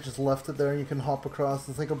 I just left it there and you can hop across.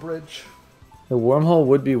 It's like a bridge. The wormhole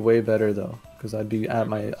would be way better though, because I'd be at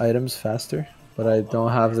my items faster, but I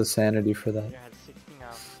don't have the sanity for that.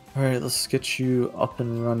 Alright, let's get you up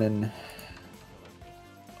and running.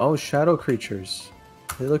 Oh, shadow creatures.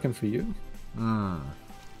 They're looking for you. My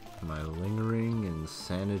lingering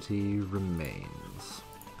insanity remains.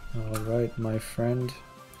 Alright, my friend.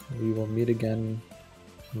 We will meet again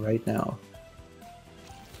right now.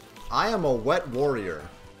 I am a wet warrior.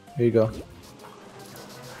 Here you go.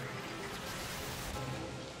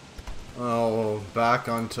 Oh, back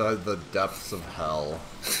onto the depths of hell.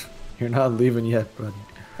 You're not leaving yet, buddy.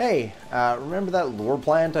 Hey, remember that lure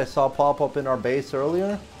plant I saw pop up in our base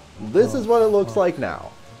earlier? This is what it looks like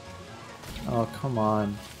now. Oh, come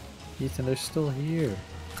on. Ethan, they're still here.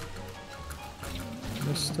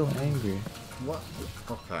 They're still angry. What?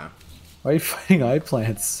 Okay. Why are you fighting eye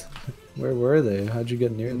plants? Where were they? How'd you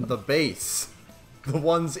get near In them? the base. The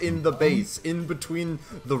ones in the base. In between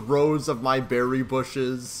the rows of my berry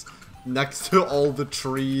bushes. Next to all the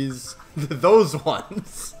trees. Those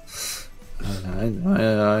ones.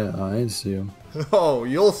 I see them. Oh,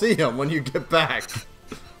 you'll see them when you get back.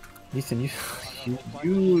 Ethan,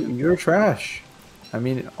 you're trash. I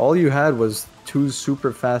mean, all you had was 2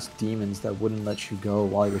 super fast demons that wouldn't let you go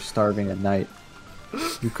while you're starving at night.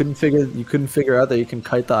 You couldn't figure out that you can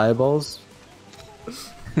kite the eyeballs.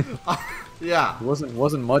 Yeah. It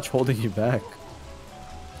wasn't much holding you back.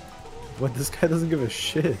 What? This guy doesn't give a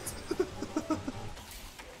shit.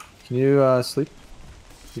 Can you sleep?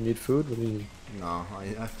 Do you need food? What do you need? No,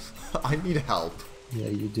 I need help. Yeah,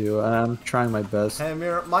 you do. I'm trying my best. Hey,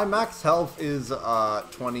 Amir, my max health is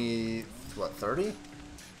 30?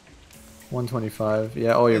 125.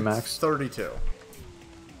 Yeah, oh, you're It's max. 32.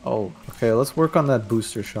 Oh, okay, let's work on that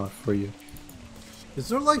booster shot for you. Is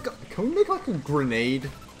there like, can we make like a grenade?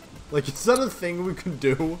 Like, is that a thing we can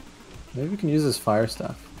do? Maybe we can use this fire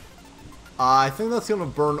staff. I think that's gonna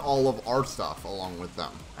burn all of our stuff along with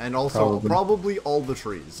them. And also, probably all the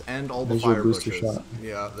trees and all the There's your fire booster bushes. shot.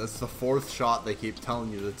 Yeah, that's the 4th shot they keep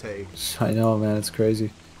telling you to take. I know, man, it's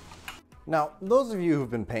crazy. Now, those of you who've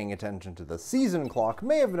been paying attention to the season clock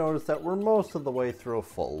may have noticed that we're most of the way through a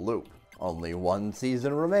full loop. Only 1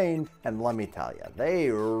 season remained, and let me tell you, they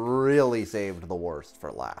really saved the worst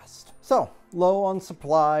for last. So, low on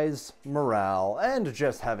supplies, morale, and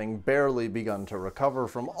just having barely begun to recover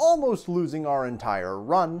from almost losing our entire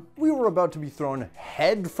run, we were about to be thrown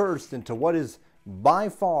headfirst into what is by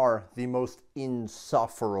far the most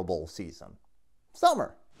insufferable season.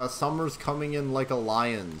 Summer. Summer's coming in like a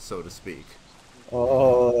lion, so to speak.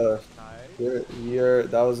 Oh,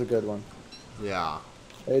 that was a good one. Yeah.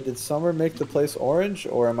 Hey, did summer make the place orange,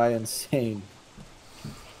 or am I insane?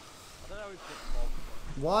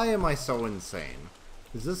 Why am I so insane?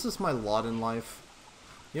 Is this just my lot in life?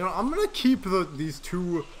 You know, I'm gonna keep these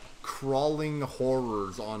 2 crawling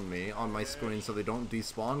horrors on me, on my screen, so they don't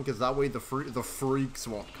despawn, because that way the freaks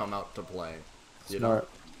won't come out to play. You Smart. know?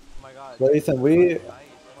 Oh my god. But Ethan,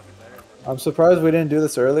 I'm surprised we didn't do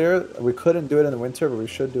this earlier. We couldn't do it in the winter, but we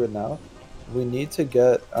should do it now. We need to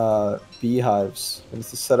get beehives. We need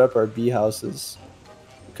to set up our bee houses.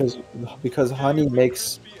 Because honey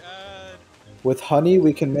makes... With honey,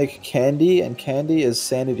 we can make candy, and candy is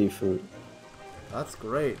sanity food. That's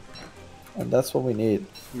great. And that's what we need.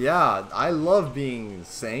 Yeah, I love being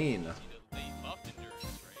sane.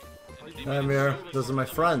 Hey, Amir, those are my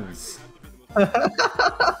friends. Oh,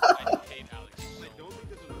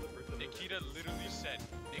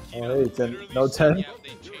 hey, 10. No 10?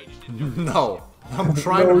 No. I'm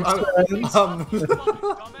trying No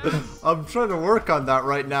I'm trying to work on that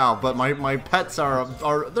right now, but my pets are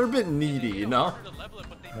they're a bit needy, you know?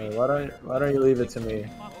 Hey, why don't you leave it to me?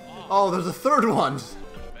 Oh, there's a third one.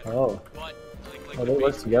 Oh. Oh, they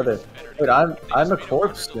work together. Wait, I'm a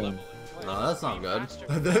corpse soon. No, that's not good.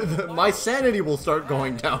 My sanity will start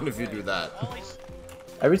going down if you do that.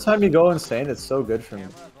 Every time you go insane, it's so good for me.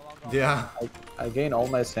 Yeah. I gain all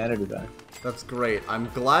my sanity back. That's great. I'm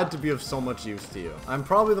glad to be of so much use to you. I'm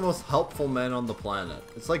probably the most helpful man on the planet.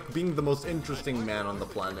 It's like being the most interesting man on the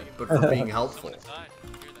planet, but for being helpful.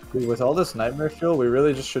 Dude, with all this nightmare fuel, we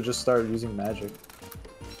really should just start using magic.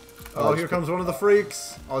 Oh, here comes one of the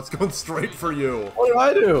freaks. Oh, it's going straight for you. What do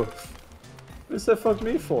I do? What's that fuck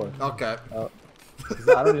me for? Okay. He's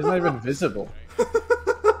not even visible.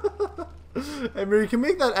 I mean, you can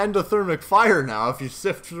make that endothermic fire now if you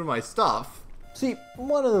sift through my stuff. See,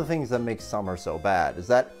 one of the things that makes summer so bad is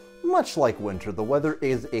that, much like winter, the weather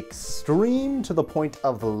is extreme to the point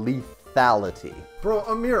of lethality. Bro,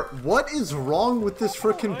 Amir, what is wrong with this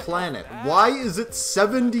frickin' planet? Why is it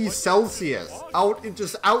 70 Celsius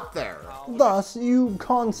just out there? Thus, you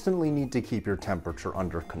constantly need to keep your temperature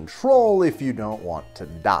under control if you don't want to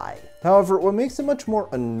die. However, what makes it much more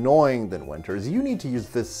annoying than winter is you need to use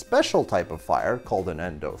this special type of fire called an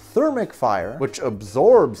endothermic fire, which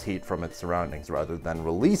absorbs heat from its surroundings rather than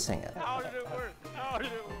releasing it. How did it work? How did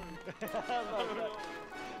it work?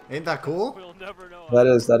 Ain't that cool? We'll never know. That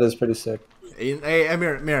is pretty sick. Hey,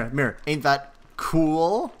 Amir, ain't that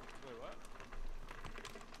cool?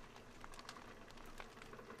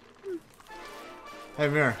 Hey,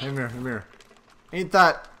 Amir. Ain't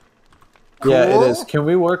that cool? Yeah, it is. Can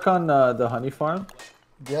we work on the honey farm?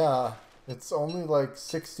 Yeah, it's only like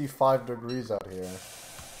 65 degrees out here.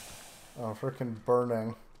 I'm freaking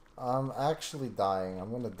burning. I'm actually dying.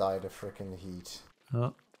 I'm gonna die to freaking heat.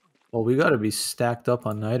 Oh. Well, we gotta be stacked up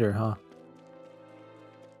on niter, huh?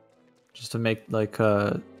 Just to make like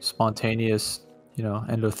spontaneous, you know,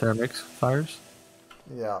 endothermic fires.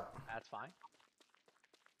 Yeah. That's fine.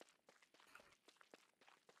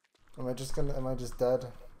 Am I just dead?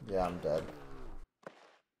 Yeah, I'm dead.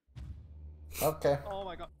 Okay. Oh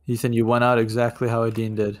my god. Ethan, you went out exactly how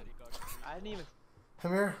Adine did. I didn't even.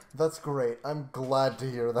 Amir, that's great. I'm glad to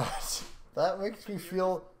hear that. That makes me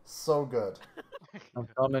feel so good. I'm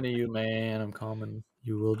coming to you, man. I'm coming.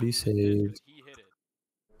 You will be saved. He hit it.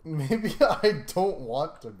 Maybe I don't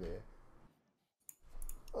want to be.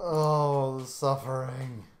 Oh, the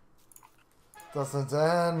suffering doesn't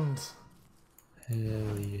end.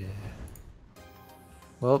 Hell yeah.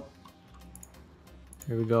 Well,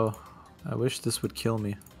 here we go. I wish this would kill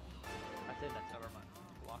me. I think that's never mind.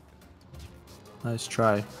 Locked it. Nice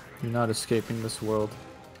try. You're not escaping this world.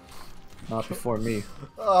 Not before me.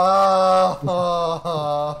 Oh.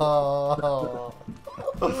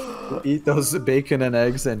 Eat those bacon and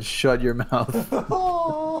eggs and shut your mouth.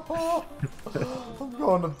 I'm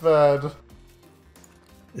going to bed.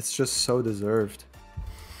 It's just so deserved.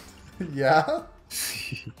 Yeah?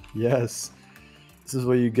 Yes. This is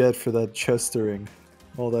what you get for that chestering.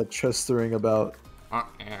 All that chestering about.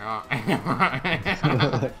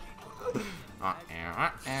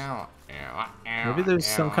 Maybe there's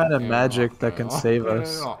some kind of magic that can save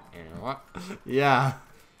us. Yeah.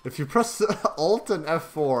 If you press Alt and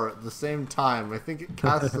F4 at the same time, I think it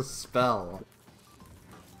casts a spell.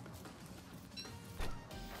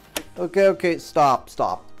 Okay, stop.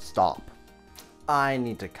 I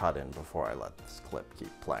need to cut in before I let this clip keep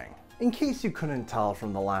playing. In case you couldn't tell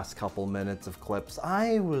from the last couple minutes of clips,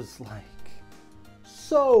 I was like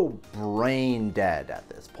so brain dead at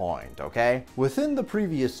this point, okay? Within the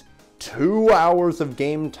previous 2 hours of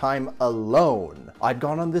game time alone, I'd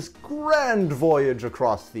gone on this grand voyage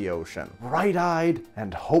across the ocean, bright-eyed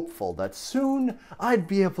and hopeful that soon I'd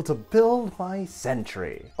be able to build my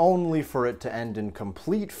sentry, only for it to end in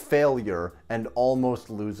complete failure and almost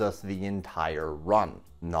lose us the entire run.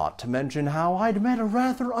 Not to mention how I'd met a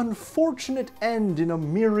rather unfortunate end in a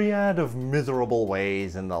myriad of miserable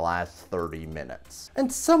ways in the last 30 minutes.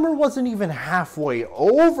 And summer wasn't even halfway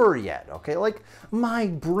over yet, okay? Like, my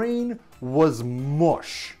brain was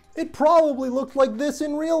mush. It probably looked like this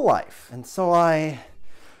in real life. And so I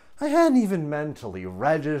hadn't even mentally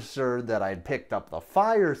registered that I'd picked up the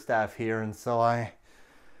fire staff here, and so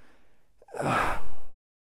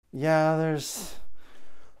yeah, there's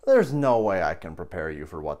no way I can prepare you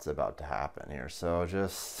for what's about to happen here, so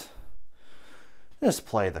just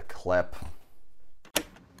play the clip.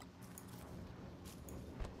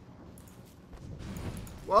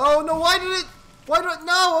 Whoa, no,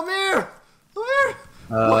 no, Amir!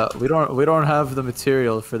 We don't have the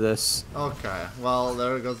material for this. Okay, well,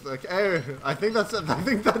 there it goes. Okay, I think that's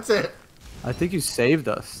it. I think you saved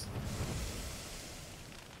us.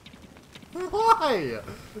 Why?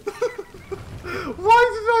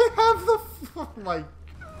 Why did I have the... Oh my...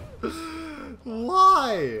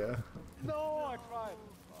 Why? No, I tried.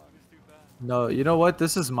 No, you know what?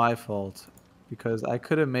 This is my fault. Because I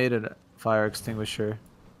could have made a fire extinguisher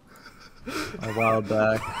a while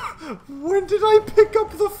back. When did I pick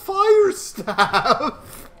up the fire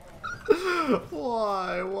staff?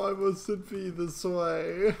 Why? Why must it be this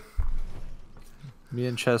way? Me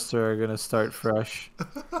and Chester are gonna start fresh.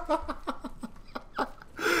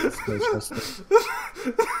 Let's go, Chester.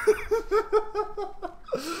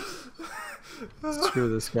 Screw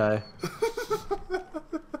this guy.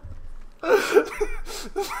 Oh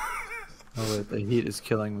wait, the heat is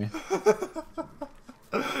killing me.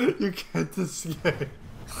 You can't escape.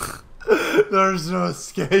 There's no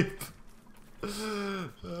escape.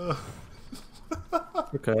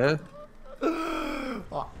 Okay. You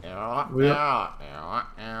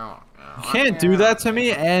can't do that to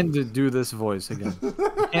me and do this voice again. You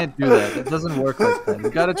can't do that. It doesn't work like that. You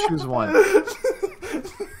gotta choose one.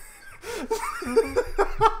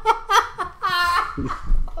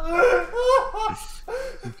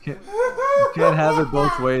 You can't have it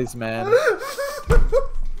both ways, man.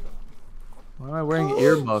 Why am I wearing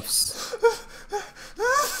earmuffs?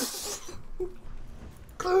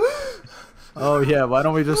 Oh yeah, why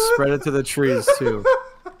don't we just spread it to the trees too?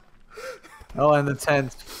 Oh, and the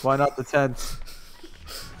tent. Why not the tent?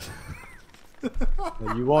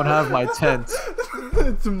 You won't have my tent.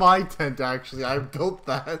 It's my tent, actually. I built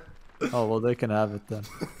that. Oh, well, they can have it then.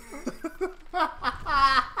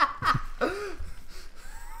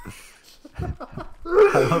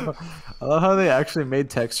 I love how they actually made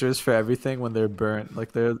textures for everything when they're burnt.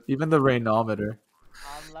 Like, they're even the rainometer.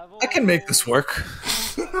 I can make this work.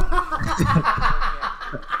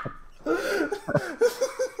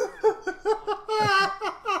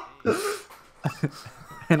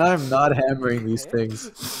 And I'm not hammering these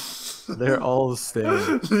things. They're all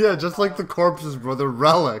staying. Yeah, just like the corpses, bro. They're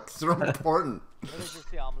relics. They're important.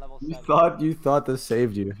 You thought this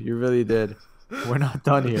saved you. You really did. We're not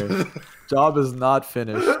done here. Job is not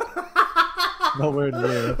finished. Nowhere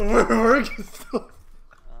near. We're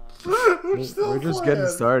just getting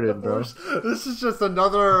started, bro. This is just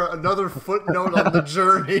another footnote on the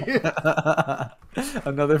journey.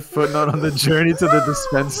 Another footnote on the journey to the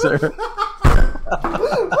dispenser.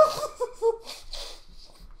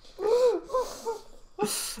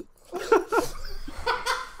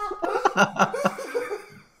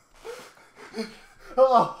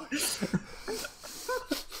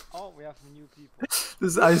 Oh, we have some new people.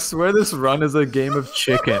 I swear this run is a game of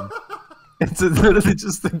chicken. It's literally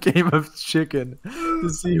just a game of chicken to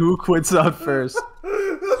see who quits out first.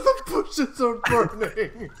 The bushes are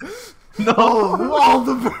burning. No, all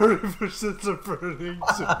the berry bushes are burning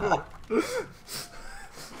too.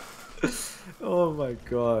 Oh my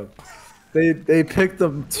god. They picked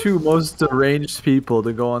the two most deranged people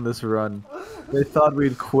to go on this run. They thought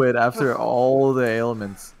we'd quit after all the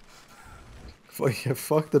ailments.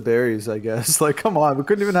 Fuck the berries, I guess. Like, come on, we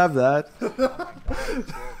couldn't even have that.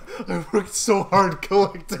 I worked so hard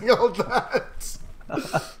collecting all that.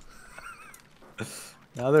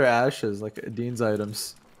 Now they're ashes, like Dean's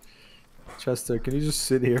items. Chester, can you just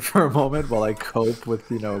sit here for a moment while I cope with,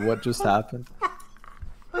 what just happened?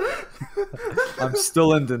 I'm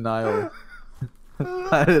still in denial.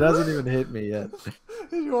 It hasn't even hit me yet.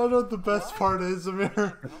 You wanna know what the best part is,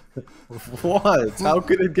 Amir? What? How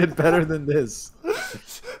could it get better than this?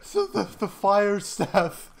 So the fire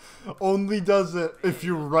staff only does it if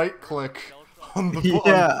you right click on the button.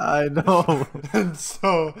 Yeah, I know. And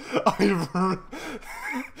so I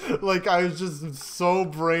was just so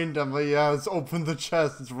brain dumb. Like, yeah, let's open the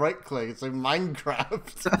chest. It's right click. It's like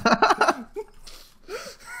Minecraft.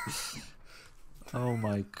 Oh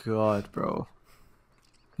my god, bro.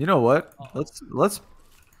 You know what?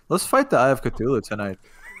 Let's fight the Eye of Cthulhu tonight.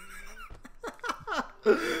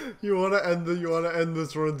 You wanna end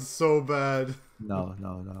this run so bad. No.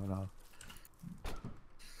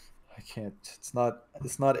 I can't. It's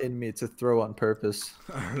not in me to throw on purpose.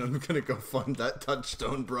 Alright, I'm gonna go find that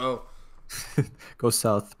touchstone, bro. Go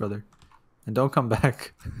south, brother. And don't come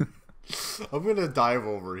back. I'm gonna die of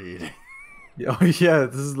overheating. Oh yeah,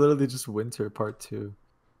 this is literally just winter part 2.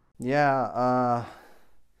 Yeah,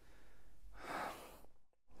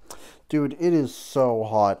 dude, it is so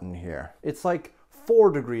hot in here. It's like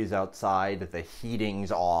 4 degrees outside, the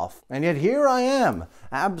heating's off, and yet here I am,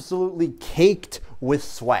 absolutely caked with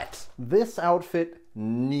sweat. This outfit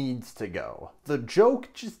needs to go. The joke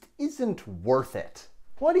just isn't worth it.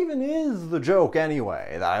 What even is the joke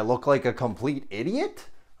anyway? That I look like a complete idiot?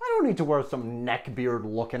 I don't need to wear some neckbeard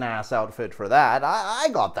looking ass outfit for that. I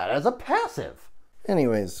got that as a passive.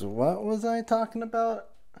 Anyways, what was I talking about?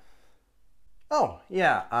 Oh,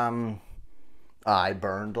 yeah, I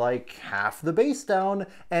burned like half the base down,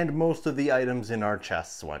 and most of the items in our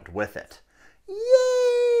chests went with it.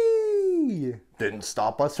 Yay! Didn't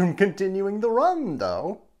stop us from continuing the run,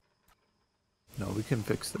 though. No, we can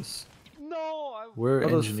fix this. No, We're Are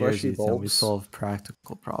those engineers, fleshy Ethan. We bulbs? solve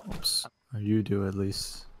practical problems. Or you do, at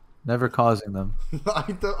least. Never causing them.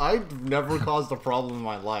 I've never caused a problem in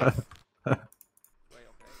my life.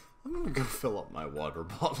 I'm gonna go fill up my water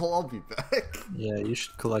bottle. I'll be back. Yeah, you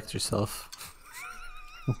should collect yourself.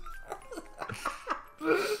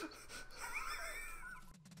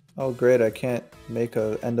 Oh great, I can't make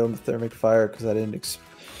a endothermic fire because I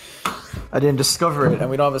didn't discover it, and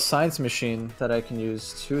we don't have a science machine that I can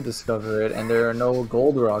use to discover it, and there are no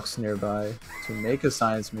gold rocks nearby to make a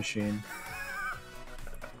science machine.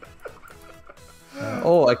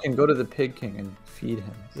 Oh, I can go to the Pig King and feed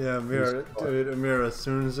him. Yeah, Amir, dude, Amir, as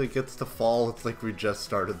soon as it gets to fall, it's like we just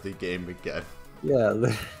started the game again. Yeah,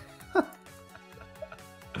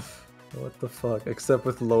 what the fuck? Except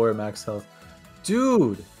with lower max health.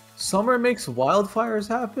 Dude, summer makes wildfires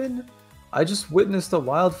happen? I just witnessed a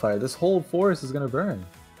wildfire. This whole forest is gonna burn.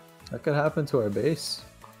 That could happen to our base.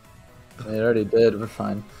 It already did, we're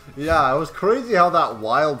fine. Yeah, it was crazy how that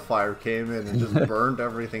wildfire came in and just burned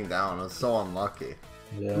everything down. It was so unlucky.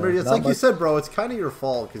 Yeah, Amir, it's not like you much- said, bro, it's kind of your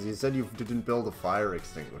fault because you said you didn't build a fire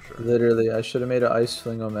extinguisher. Literally, I should have made an ice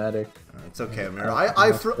fling-o-matic. It's okay, Amir.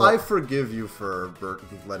 I forgive you for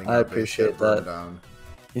letting I your base appreciate get burned that. down.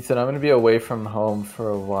 Ethan, I'm gonna be away from home for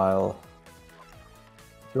a while.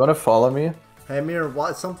 You wanna follow me? Hey, Amir,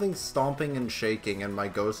 what? Something's stomping and shaking, and my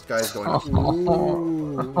ghost guy's going,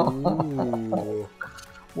 ooh, ooh.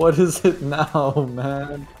 What is it now,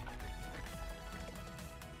 man?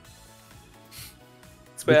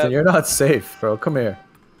 It's Ethan, bad. you're not safe, bro. Come here.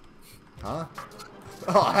 Huh?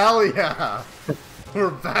 Oh, hell yeah!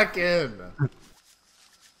 We're back in!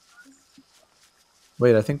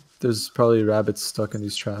 Wait, I think there's probably rabbits stuck in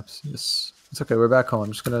these traps. Yes. It's okay, we're back home.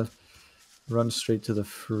 I'm just gonna run straight to the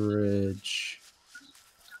fridge.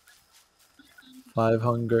 5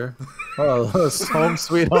 hunger. Oh, it's home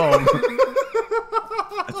sweet home.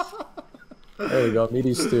 There you go,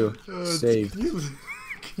 meaty stew. Saved.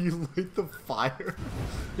 Can you light the fire?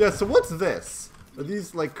 Yeah, so what's this? Are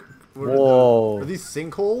these like... Whoa. Are these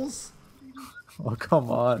sinkholes? Oh,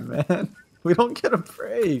 come on, man. We don't get a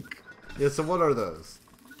break. Yeah, so what are those?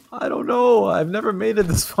 I don't know. I've never made it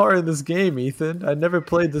this far in this game, Ethan. I never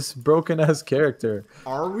played this broken-ass character.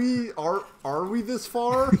 Are we this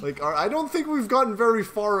far? Like, I don't think we've gotten very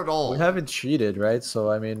far at all. We haven't cheated, right?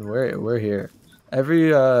 So, I mean, we're here.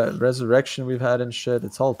 Every resurrection we've had and shit,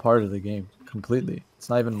 it's all part of the game. Completely. It's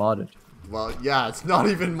not even modded. Well, yeah, it's not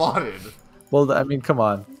even modded. Well, I mean, come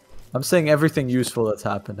on. I'm saying everything useful that's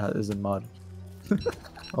happened isn't modded.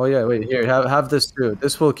 Oh yeah, wait, here, have this too.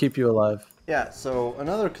 This will keep you alive. Yeah, so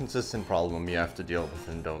another consistent problem you have to deal with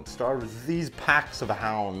in Don't Starve is these packs of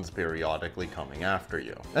hounds periodically coming after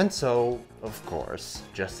you. And so, of course,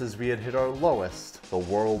 just as we had hit our lowest, the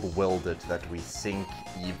world willed it that we sink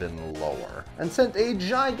even lower, and sent a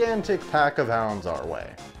gigantic pack of hounds our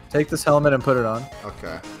way. Take this helmet and put it on.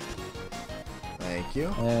 Okay. Thank you.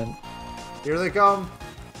 And... Here they come.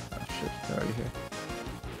 oh shit, they're already here.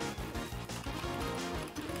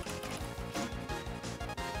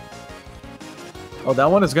 Oh, that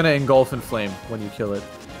one is gonna engulf in flame when you kill it.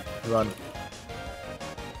 Run.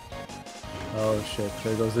 Oh shit,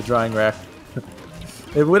 there goes the drying rack.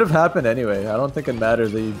 It would have happened anyway. I don't think it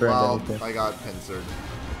matters that you burned Well, anything. I got pincered.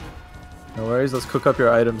 No worries, let's cook up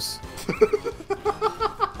your items.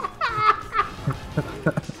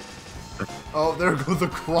 Oh, there goes the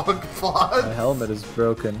crock pot. My helmet is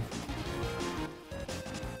broken.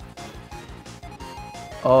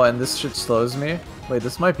 Oh, and this shit slows me? Wait,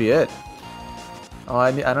 this might be it. Oh,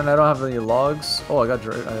 I don't have any logs. Oh, I got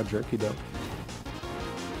jerky though.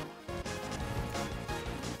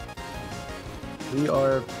 We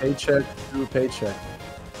are paycheck to paycheck.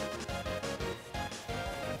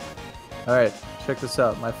 All right, check this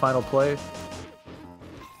out. My final play.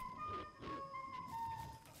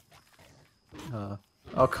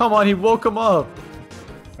 Oh, come on, he woke him up.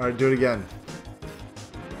 Alright, do it again.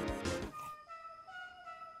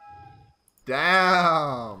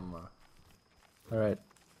 Damn! Alright.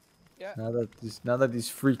 Yeah. Now that these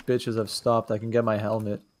freak bitches have stopped, I can get my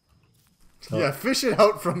helmet. Oh. Yeah, fish it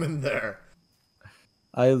out from in there.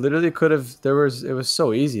 I literally could have, it was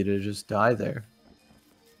so easy to just die there.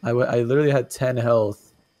 I literally had 10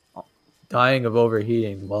 health, dying of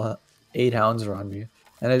overheating while 8 hounds were on me.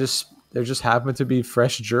 And there just happened to be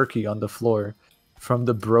fresh jerky on the floor from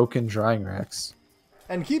the broken drying racks.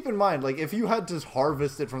 And keep in mind, like, if you had to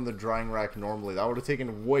harvest it from the drying rack normally, that would have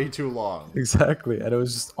taken way too long. Exactly, and it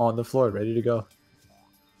was just on the floor, ready to go.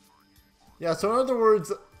 Yeah, so in other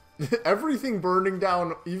words, everything burning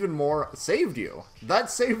down even more saved you.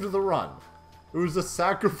 That saved the run. It was a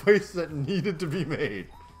sacrifice that needed to be made.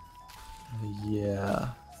 Yeah.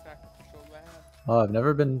 Sacrificial lamb. Oh, I've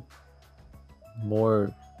never been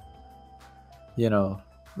more, you know,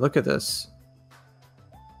 look at this.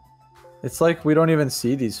 It's like we don't even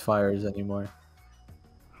see these fires anymore.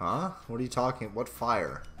 Huh? What are you talking? What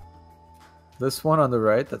fire? This one on the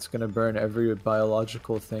right, that's gonna burn every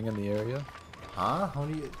biological thing in the area. Huh? How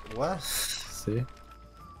do you... What? See?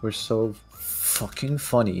 We're so fucking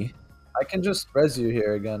funny. I can just res you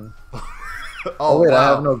here again. Oh wait, wow. I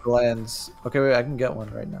have no glands. Okay, wait, I can get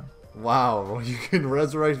one right now. Wow, you can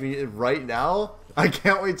resurrect me right now? I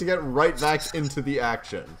can't wait to get right back into the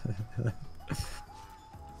action.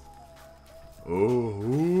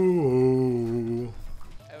 Ooh.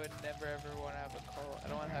 I would never ever want to have a cult. I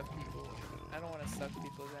don't want to have people. I don't want to suck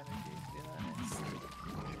people's energy. You know,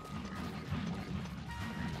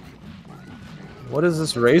 What is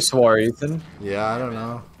this race war, Ethan? Yeah, I don't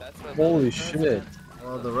know. that's what Holy shit.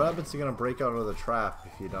 Well, the rabbits are gonna break out of the trap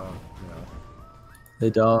if you don't, you know.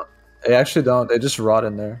 They don't. They actually don't. They just rot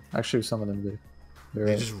in there. Actually, some of them do. You're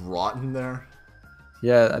They right. just rot in there?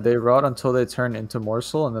 Yeah, they rot until they turn into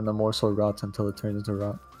morsel, and then the morsel rots until it turns into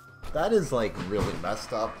rot. That is, like, really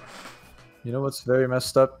messed up. You know what's very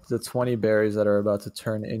messed up? The 20 berries that are about to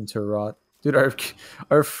turn into rot. Dude,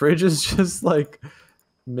 our fridge is just, like,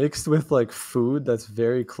 mixed with, like, food that's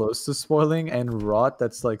very close to spoiling, and rot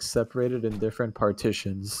that's, like, separated in different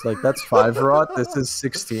partitions. Like, that's 5 rot, this is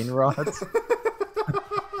 16 rot.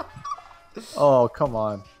 Oh, come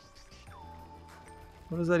on.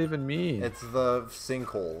 What does that even mean? It's the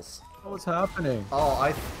sinkholes. What's happening?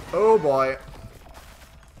 Oh boy.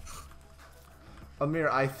 Amir,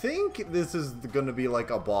 I think this is gonna be like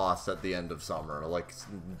a boss at the end of summer, like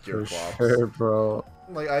For Gearbox. sure, bro.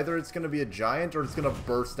 Like either it's gonna be a giant or it's gonna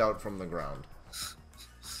burst out from the ground.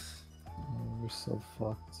 We're so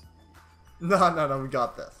fucked. No, we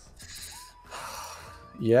got this.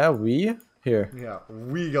 Yeah, we? Here. Yeah,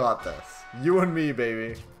 we got this. You and me,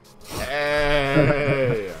 baby.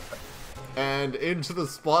 Hey! And into the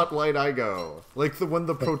spotlight I go. Like when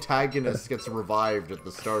the protagonist gets revived at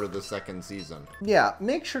the start of the 2nd season. Yeah,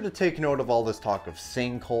 make sure to take note of all this talk of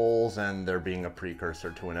sinkholes and there being a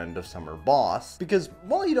precursor to an end of summer boss, because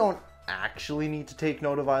while you don't actually need to take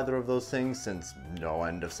note of either of those things, since no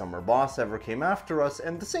end of summer boss ever came after us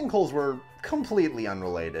and the sinkholes were completely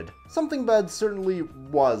unrelated, something bad certainly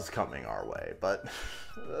was coming our way, but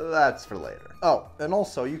that's for later. Oh, and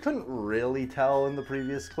also, you couldn't really tell in the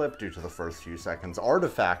previous clip due to the first few seconds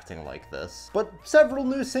artifacting like this, but several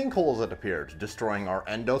new sinkholes had appeared, destroying our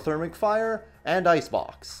endothermic fire and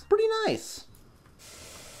icebox. Pretty nice.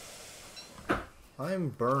 I'm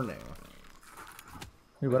burning.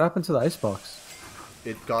 Wait, what happened to the icebox?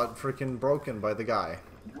 It got freaking broken by the guy.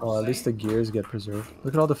 Oh, at least the gears get preserved.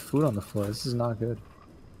 Look at all the food on the floor. This is not good.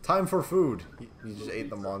 Time for food. You just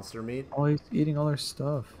ate the monster meat. Oh, he's eating all our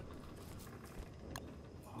stuff.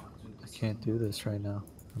 I can't do this right now.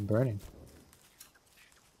 I'm burning.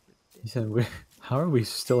 He said, how are we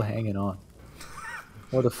still hanging on?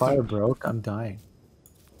 Oh, the fire broke. I'm dying.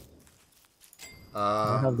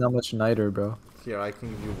 I don't have that much niter, bro. Here, I can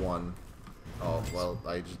give you 1. Oh, well,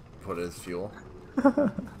 I just put it as fuel.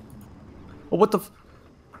 Oh, what the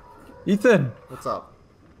Ethan! What's up?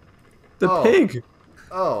 The Oh. pig!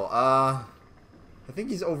 Oh, I think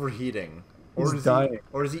he's overheating. He's dying.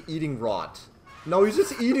 Or is he eating rot? No, he's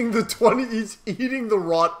just eating the 20, he's eating the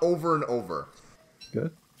rot over and over.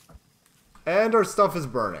 Good. And our stuff is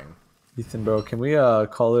burning. Ethan, bro, can we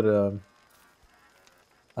call it a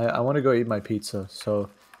I want to go eat my pizza. So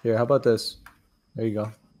here, how about this? There you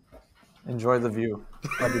go. Enjoy the view.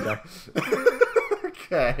 I'll be back.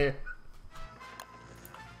 Okay.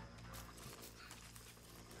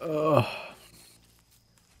 Ugh.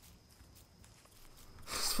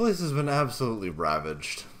 This place has been absolutely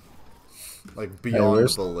ravaged. Like,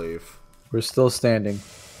 beyond belief. We're still standing.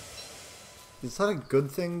 Is that a good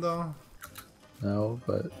thing, though? No,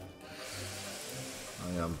 but...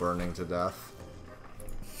 I am burning to death.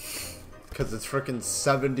 Because it's frickin'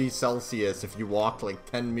 70 Celsius if you walk like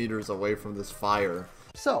 10 meters away from this fire.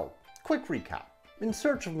 So, quick recap. In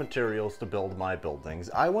search of materials to build my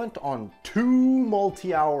buildings, I went on 2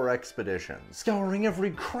 multi-hour expeditions, scouring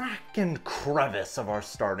every crack and crevice of our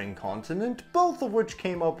starting continent, both of which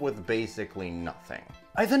came up with basically nothing.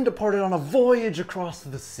 I then departed on a voyage across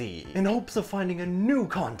the sea, in hopes of finding a new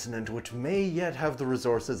continent which may yet have the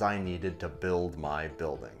resources I needed to build my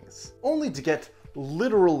buildings, only to get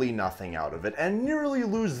literally nothing out of it and nearly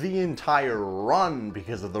lose the entire run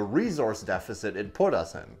because of the resource deficit it put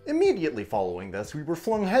us in. Immediately following this, we were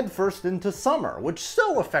flung headfirst into summer, which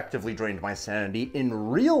so effectively drained my sanity in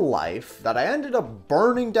real life that I ended up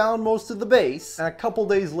burning down most of the base, and a couple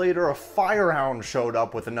days later a firehound showed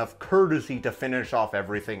up with enough courtesy to finish off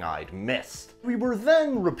everything I'd missed. We were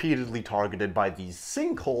then repeatedly targeted by these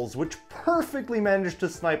sinkholes, which perfectly managed to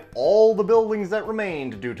snipe all the buildings that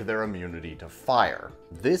remained due to their immunity to fire.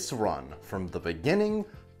 This run, from the beginning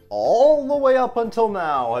all the way up until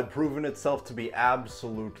now, had proven itself to be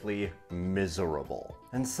absolutely miserable.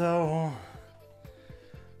 And so,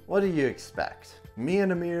 what do you expect? Me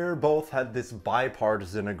and Amir both had this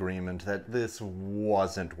bipartisan agreement that this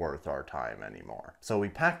wasn't worth our time anymore. So we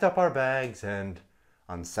packed up our bags and,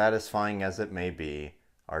 unsatisfying as it may be,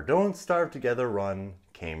 our Don't Starve Together run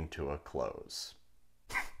came to a close.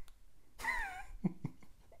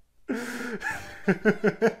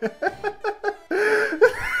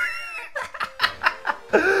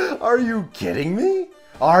 Are you kidding me?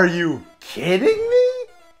 Are you kidding me?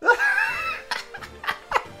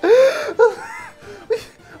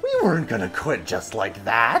 We weren't gonna quit just like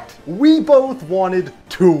that. We both wanted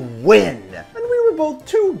to win. And we were both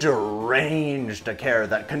too deranged to care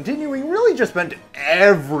that continuing really just meant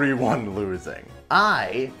everyone losing.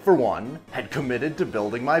 I, for one, had committed to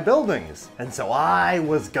building my buildings, and so I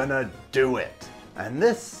was gonna do it. And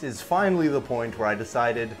this is finally the point where I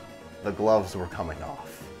decided the gloves were coming off.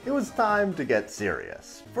 It was time to get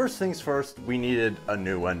serious. First things first, we needed a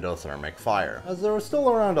new endothermic fire, as there was still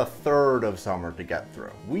around a third of summer to get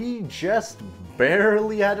through. We just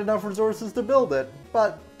barely had enough resources to build it,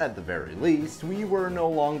 but at the very least, we were no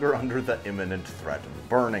longer under the imminent threat of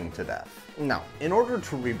burning to death. Now, in order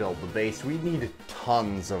to rebuild the base, we need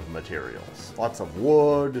tons of materials. Lots of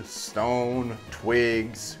wood, stone,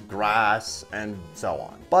 twigs, grass, and so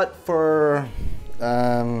on. But for,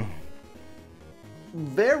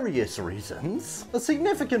 various reasons, a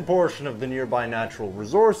significant portion of the nearby natural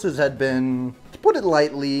resources had been, to put it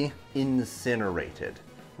lightly, incinerated,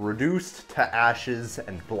 reduced to ashes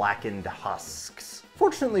and blackened husks.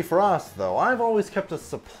 Fortunately for us, though, I've always kept a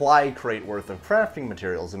supply crate worth of crafting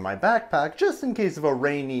materials in my backpack just in case of a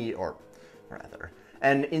rainy, or rather,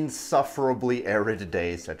 an insufferably arid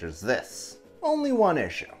day such as this. Only one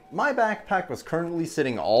issue. My backpack was currently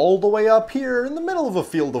sitting all the way up here in the middle of a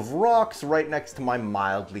field of rocks right next to my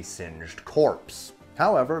mildly singed corpse.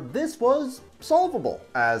 However, this was solvable,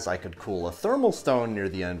 as I could cool a thermal stone near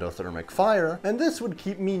the endothermic fire, and this would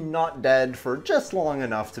keep me not dead for just long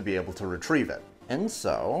enough to be able to retrieve it. And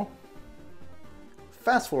so,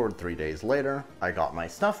 fast forward 3 days later, I got my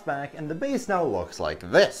stuff back, and the base now looks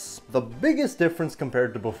like this. The biggest difference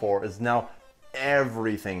compared to before is now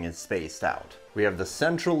everything is spaced out. We have the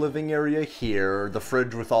central living area here, the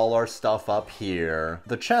fridge with all our stuff up here,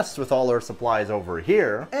 the chest with all our supplies over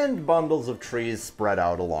here, and bundles of trees spread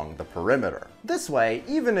out along the perimeter. This way,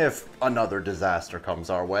 even if another disaster comes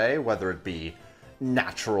our way, whether it be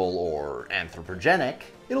natural or anthropogenic,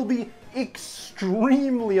 it'll be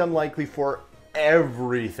extremely unlikely for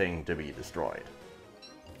everything to be destroyed.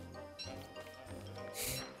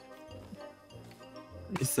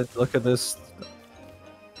 He said, look at this.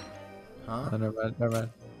 Huh? Oh, never mind, never mind.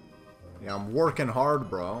 Yeah, I'm working hard,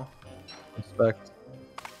 bro. Respect.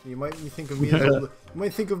 You might think of me as you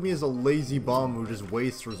might think of me as a lazy bum who just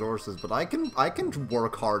wastes resources, but I can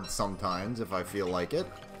work hard sometimes if I feel like it.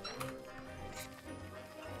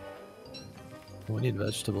 We need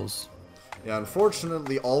vegetables. Yeah,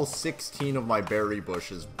 unfortunately, all 16 of my berry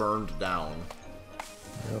bushes burned down.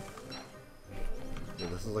 Yep. Dude,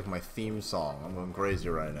 this is like my theme song. I'm going crazy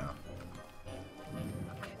right now.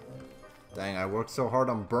 Dang, I worked so hard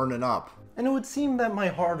on burning up. And it would seem that my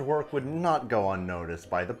hard work would not go unnoticed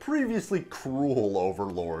by the previously cruel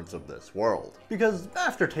overlords of this world. Because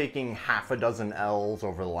after taking half a dozen L's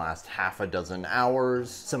over the last half a dozen hours,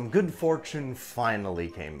 some good fortune finally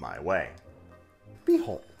came my way.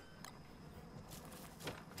 Behold.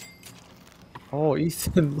 Oh,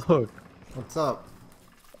 Ethan, look. What's up?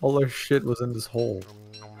 All their shit was in this hole.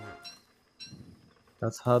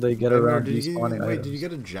 That's how they get around respawning items. Wait, did you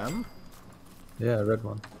get a gem? Yeah, a red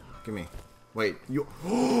one. Give me. Wait, you.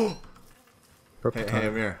 Purple Hey,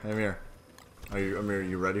 Amir, Amir. Amir, are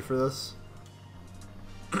you ready for this?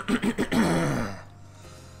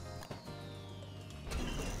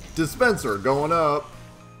 Dispenser going up.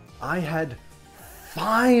 I had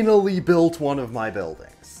finally built one of my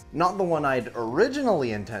buildings. Not the one I'd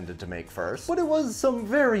originally intended to make first, but it was some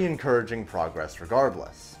very encouraging progress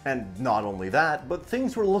regardless. And not only that, but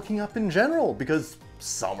things were looking up in general because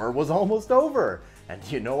summer was almost over. And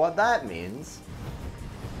you know what that means.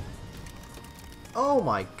 Oh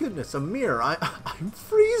my goodness, Amir, I'm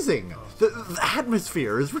freezing. The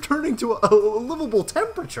atmosphere is returning to a livable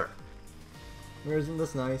temperature. Amir, isn't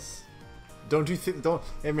this nice? Don't you think?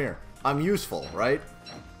 Amir, I'm useful, right?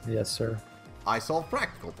 Yes, sir. I solve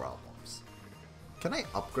practical problems. Can I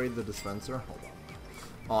upgrade the dispenser? Hold on.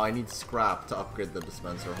 Oh, I need scrap to upgrade the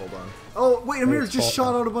dispenser. Hold on. Oh, wait, Amir just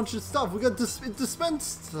shot out a bunch of stuff. We got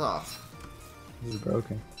dispensed stuff. This is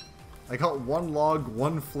broken. I got 1 log,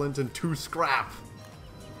 1 flint, and 2 scrap.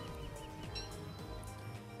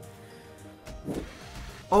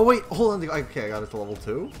 Oh, wait, hold on. Okay, I got it to level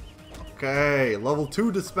 2. Okay, level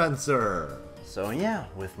 2 dispenser. So yeah,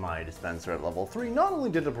 with my dispenser at level 3, not only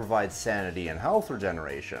did it provide sanity and health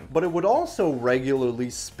regeneration, but it would also regularly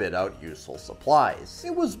spit out useful supplies.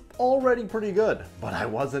 It was already pretty good, but I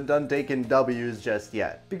wasn't done taking W's just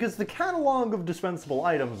yet, because the catalog of dispensable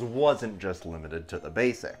items wasn't just limited to the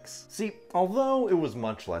basics. See, although it was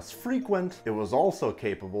much less frequent, it was also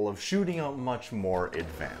capable of shooting out much more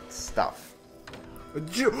advanced stuff.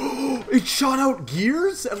 It shot out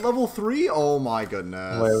gears at level 3? Oh my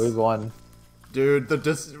goodness. Wait, we won. Dude,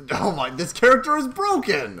 this character is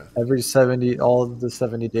broken! Every 70, all of the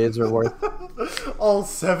 70 days are worth. All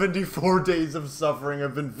 74 days of suffering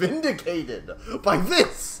have been vindicated by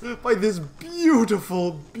this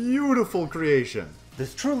beautiful, beautiful creation.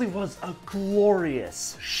 This truly was a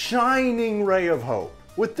glorious, shining ray of hope.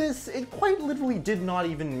 With this, it quite literally did not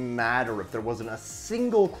even matter if there wasn't a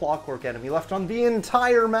single clockwork enemy left on the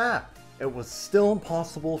entire map. It was still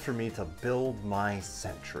possible for me to build my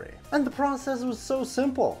sentry. And the process was so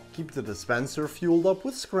simple. Keep the dispenser fueled up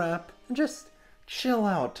with scrap, and just chill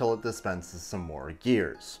out till it dispenses some more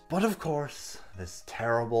gears. But of course, this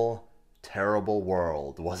terrible, terrible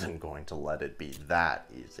world wasn't going to let it be that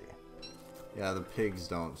easy. Yeah, the pigs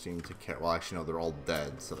don't seem to care. Well, actually, no, they're all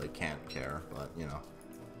dead, so they can't care, but, you know.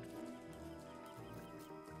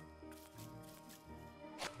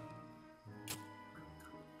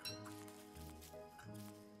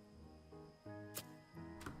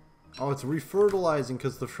 Oh, it's refertilizing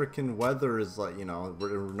because the frickin' weather is like, you know,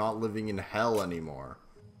 we're not living in hell anymore.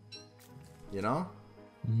 You know?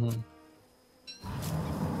 Mm-hmm.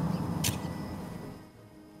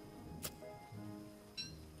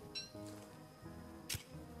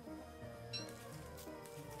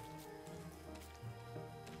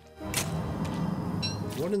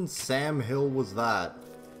 What in Sam Hill was that?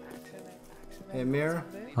 Hey, Amir?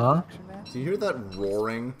 Huh? Do you hear that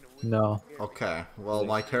roaring? No. Okay, well,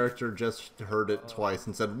 my character just heard it twice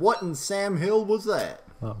and said, what in Sam Hill was that?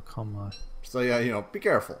 Oh, come on. So yeah, you know, be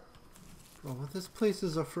careful. Bro, this place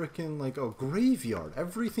is a freaking, like, a graveyard.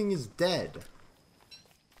 Everything is dead.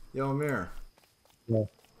 Yo, Amir. Yeah.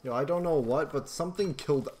 Yo, I don't know what, but something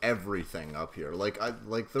killed everything up here. Like,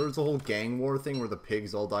 there was a whole gang war thing where the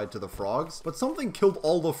pigs all died to the frogs, but something killed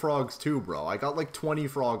all the frogs too, bro. I got like 20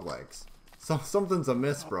 frog legs. Something's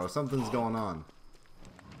amiss, bro. Something's going on.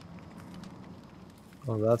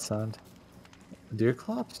 Oh, that sound. Deer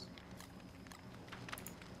clops?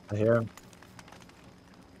 I hear him.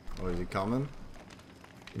 Oh, is he coming?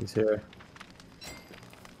 He's here.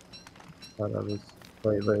 Thought I was...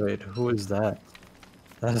 Wait. Who is that?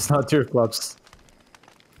 That is not deer clops.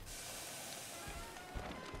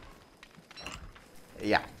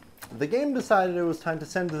 Yeah. The game decided it was time to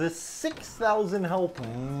send this 6,000 health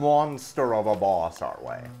monster of a boss our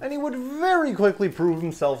way. And he would very quickly prove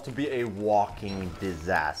himself to be a walking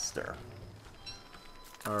disaster.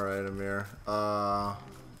 Alright, Amir.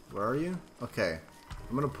 Where are you? Okay.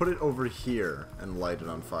 I'm gonna put it over here and light it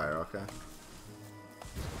on fire, okay?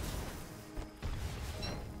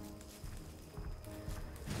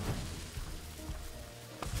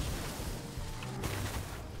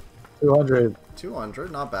 200.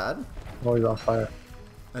 200, not bad. Oh, he's on fire.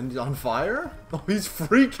 And he's on fire? Oh, he's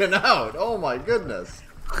freaking out. Oh my goodness.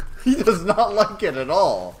 He does not like it at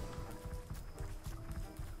all.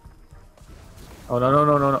 Oh, no, no,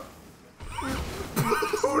 no, no, no.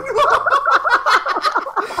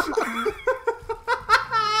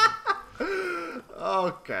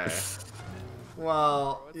 Okay.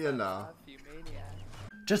 Well, you know.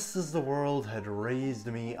 Just as the world had raised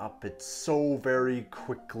me up, it so very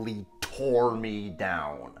quickly tore me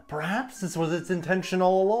down. Perhaps this was its intention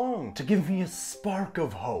all along, to give me a spark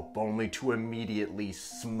of hope, only to immediately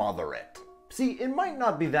smother it. See, it might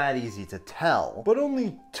not be that easy to tell, but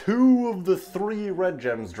only 2 of the 3 red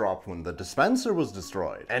gems dropped when the dispenser was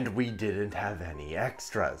destroyed, and we didn't have any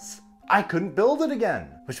extras. I couldn't build it again,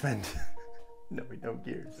 which meant no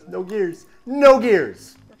gears, no gears, no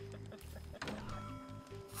gears!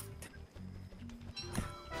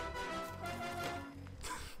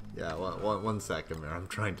 Yeah, one second, man. I'm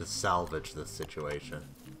trying to salvage this situation.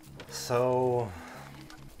 So,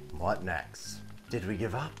 what next? Did we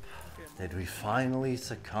give up? Did we finally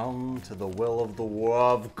succumb to the will of the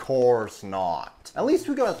world? Of course not. At least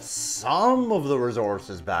we got some of the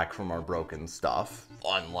resources back from our broken stuff,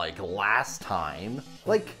 unlike last time.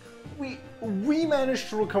 Like, we managed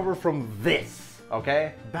to recover from this,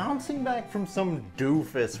 okay? Bouncing back from some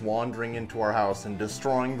doofus wandering into our house and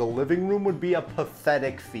destroying the living room would be a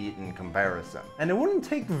pathetic feat in comparison. And it wouldn't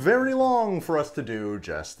take very long for us to do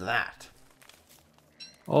just that.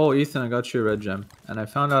 Oh, Ethan, I got you a red gem. And I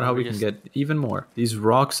found out how we can get even more. These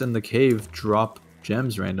rocks in the cave drop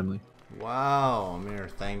gems randomly. Wow, Amir,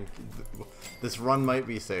 thank you. This run might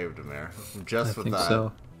be saved, Amir. Just with that. I think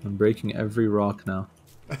so. I'm breaking every rock now.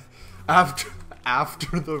 After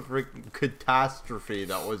the freaking catastrophe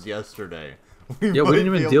that was yesterday. We didn't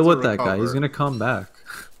even deal with that guy. He's gonna come back.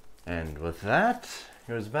 And with that,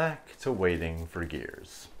 it was back to waiting for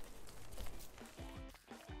gears.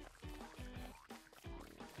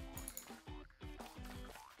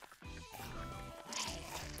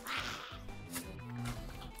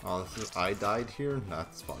 Oh, this is, I died here?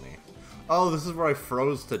 That's funny. Oh, this is where I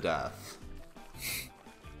froze to death.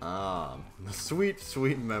 Sweet,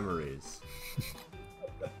 sweet memories.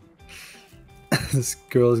 This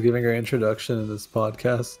girl is giving her introduction in this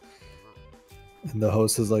podcast. And the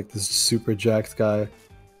host is like this super jacked guy.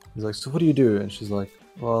 He's like, so what do you do? And she's like,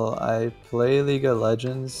 well, I play League of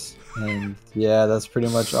Legends. And yeah, that's pretty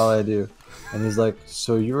much all I do. And he's like,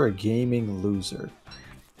 so you're a gaming loser.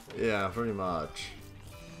 Yeah, pretty much.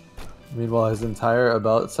 Meanwhile, his entire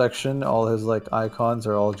about section, all his like icons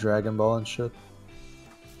are all Dragon Ball and shit.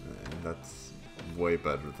 And that's way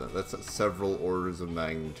better than, that's several orders of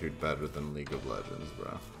magnitude better than League of Legends,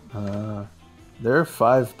 bro. There are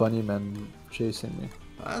 5 bunny men chasing me.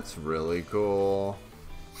 That's really cool.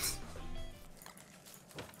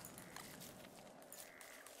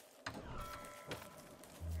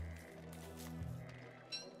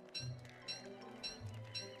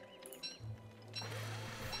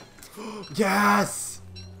 Yes!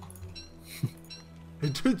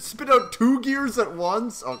 It did spit out 2 gears at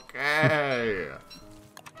once? Okay.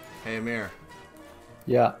 Hey, Amir.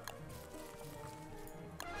 Yeah.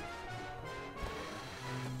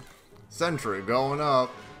 Sentry going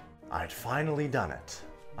up. I'd finally done it.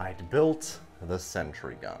 I'd built the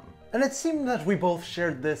sentry gun. And it seemed that we both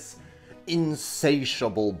shared this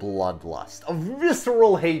insatiable bloodlust, a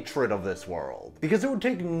visceral hatred of this world, because it would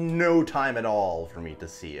take no time at all for me to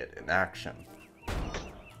see it in action.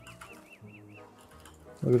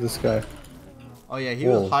 Look at this guy. Oh yeah, he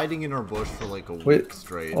was hiding in our bush for like a week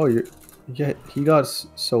straight. Oh, yeah, he got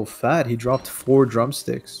so fat, he dropped 4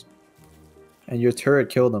 drumsticks. And your turret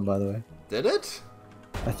killed him, by the way. Did it?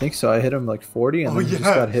 I think so. I hit him like 40 and then he just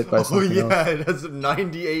got hit by something else. Oh yeah, it has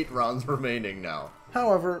 98 rounds remaining now.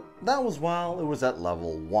 However, that was while it was at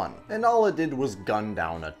level 1, and all it did was gun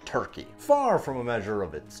down a turkey, far from a measure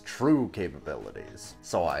of its true capabilities.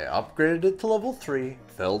 So I upgraded it to level 3,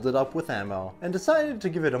 filled it up with ammo, and decided to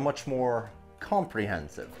give it a much more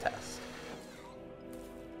comprehensive test.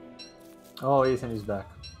 Oh, Ethan, he's back.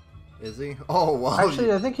 Is he? Oh, wow.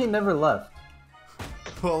 Actually, I think he never left.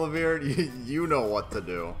 Well, Amir, you know what to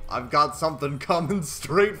do. I've got something coming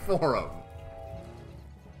straight for him.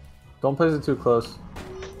 Don't place it too close.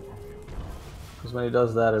 Because when he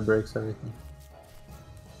does that, it breaks everything.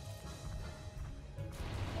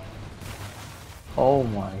 Oh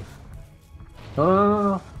my. No, no, no,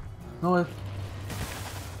 no, no. No,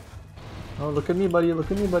 no, look at me, buddy. Look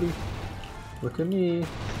at me, buddy. Look at me.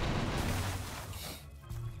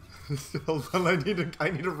 Hold on, I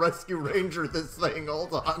need to rescue ranger this thing.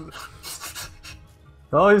 Hold on.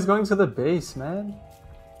 Oh, he's going to the base, man.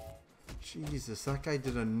 Jesus, that guy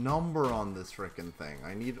did a number on this frickin' thing.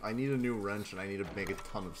 I need a new wrench and I need to make a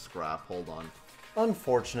ton of scrap. Hold on.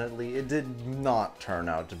 Unfortunately, it did not turn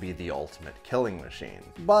out to be the ultimate killing machine.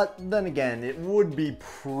 But then again, it would be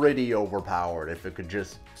pretty overpowered if it could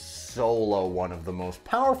just solo one of the most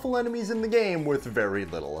powerful enemies in the game with very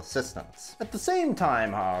little assistance. At the same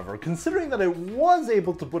time, however, considering that it was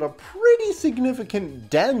able to put a pretty significant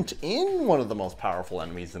dent in one of the most powerful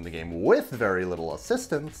enemies in the game with very little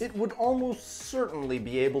assistance, it would almost certainly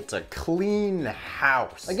be able to clean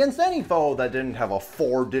house against any foe that didn't have a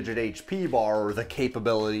 4-digit HP bar or the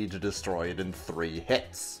capability to destroy it in 3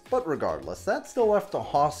 hits. But regardless, that still left a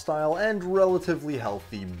hostile and relatively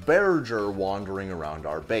healthy Berger wandering around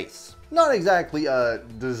our base. Not exactly a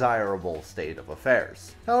desirable state of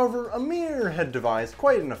affairs. However, AIMR had devised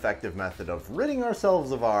quite an effective method of ridding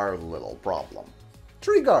ourselves of our little problem.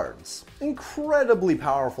 Tree guards. Incredibly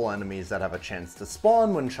powerful enemies that have a chance to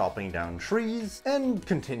spawn when chopping down trees, and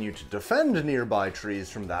continue to defend nearby trees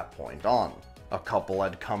from that point on. A couple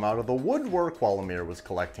had come out of the woodwork while AIMR was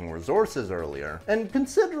collecting resources earlier, and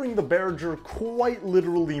considering the Berger quite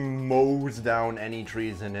literally mows down any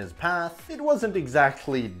trees in his path, it wasn't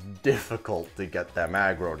exactly difficult to get them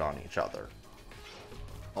aggroed on each other.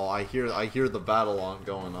 Oh, I hear the battle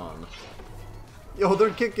going on. Yo,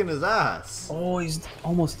 they're kicking his ass. Oh, he's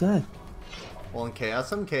almost dead. Well, and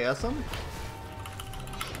KS him, KS him.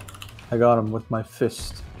 I got him with my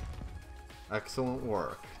fist. Excellent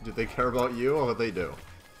work. Do they care about you, or what they do?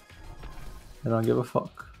 I don't give a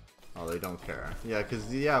fuck. Oh, they don't care. Yeah,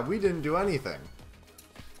 because, yeah, we didn't do anything.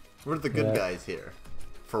 We're the good guys here.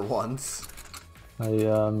 For once. I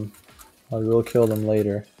will kill them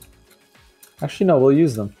later. Actually, no, we'll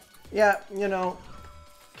use them. Yeah, you know,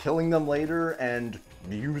 killing them later and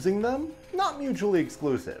using them? Not mutually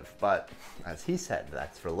exclusive, but as he said,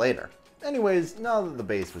 that's for later. Anyways, now that the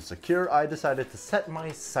base was secure, I decided to set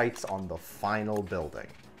my sights on the final building,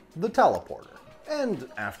 the teleporter. And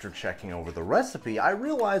after checking over the recipe, I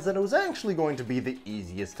realized that it was actually going to be the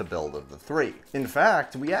easiest to build of the 3. In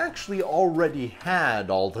fact, we actually already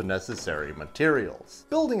had all the necessary materials.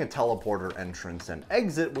 Building a teleporter entrance and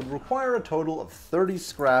exit would require a total of 30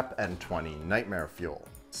 scrap and 20 nightmare fuel.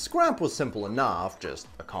 Scrap was simple enough, just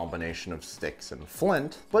a combination of sticks and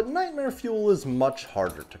flint, but nightmare fuel is much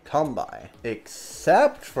harder to come by.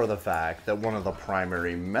 Except for the fact that one of the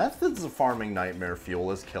primary methods of farming nightmare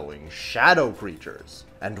fuel is killing shadow creatures.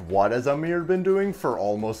 And what has AIMR been doing for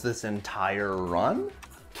almost this entire run?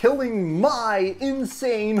 Killing my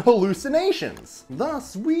insane hallucinations!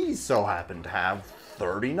 Thus, we so happen to have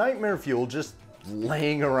 30 nightmare fuel just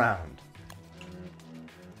laying around.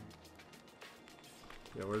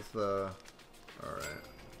 Yeah, where's the... Alright.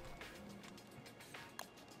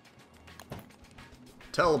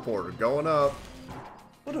 Teleporter going up.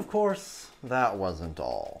 But of course, that wasn't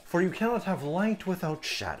all. For you cannot have light without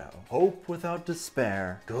shadow, hope without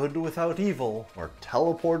despair, good without evil, or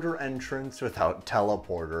teleporter entrance without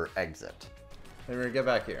teleporter exit. Hey, Vera, get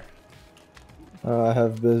back here. I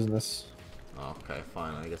have business. Okay,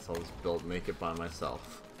 fine. I guess I'll just make it by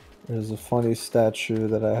myself. There's a funny statue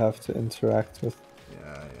that I have to interact with.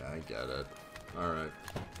 Yeah, I get it. Alright.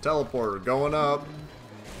 Teleporter going up.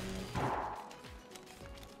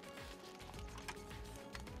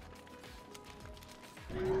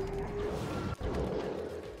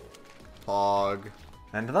 Pog.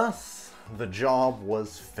 And thus, the job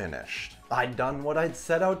was finished. I'd done what I'd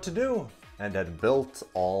set out to do, and had built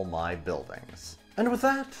all my buildings. And with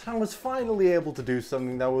that, I was finally able to do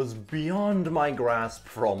something that was beyond my grasp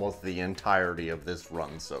for almost the entirety of this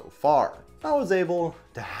run so far. I was able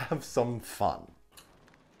to have some fun.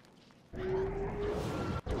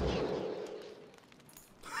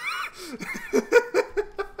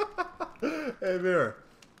 Hey, Vera.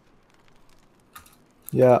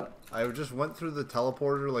 Yeah. I just went through the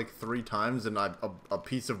teleporter like 3 times and a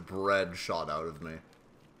piece of bread shot out of me.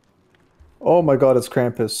 Oh my god, it's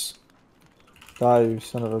Krampus. Die, you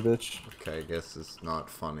son of a bitch. Okay, I guess it's not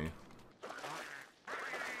funny.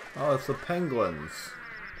 Oh, it's the penguins.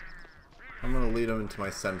 I'm gonna lead them into my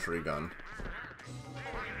sentry gun.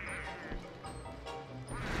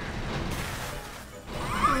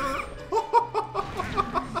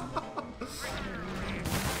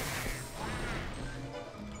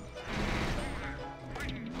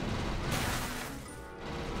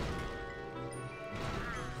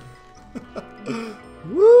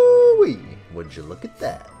 Woo-wee! Would you look at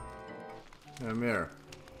that? Come here.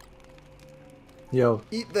 Yo.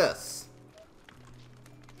 Eat this!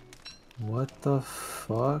 What the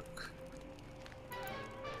fuck?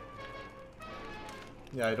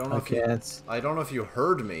 Yeah, I don't know I if can't. I don't know if you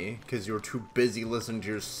heard me because you were too busy listening to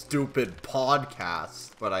your stupid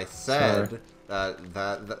podcast. But I said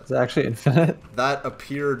that It's actually infinite. that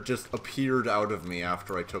appeared out of me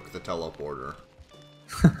after I took the teleporter.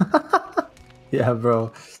 Yeah,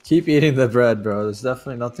 bro. Keep eating the bread, bro. There's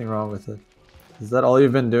definitely nothing wrong with it. Is that all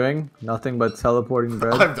you've been doing? Nothing but teleporting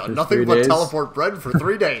bread? I've done for nothing 3 but days? teleport bread for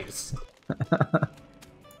 3 days.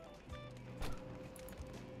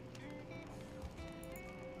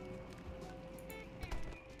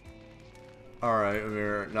 Alright,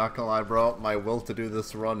 Amir, not gonna lie, bro, my will to do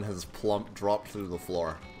this run has dropped through the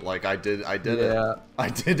floor. Like, I did Yeah. it. I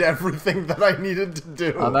did everything that I needed to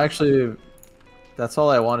do. I'm actually... That's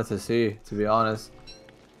all I wanted to see, to be honest.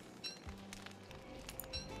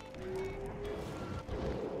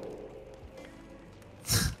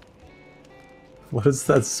 What is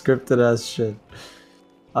that scripted ass shit?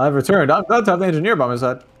 I've returned. I'm glad to have the engineer by my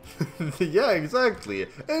side. Yeah, exactly.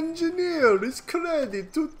 Engineer is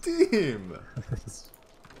credit to team.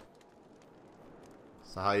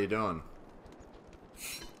 So how you doing?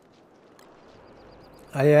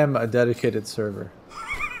 I am a dedicated server.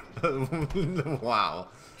 Wow.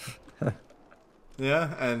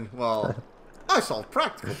 Yeah, and well, I solve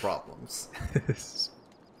practical problems.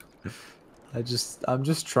 I'm just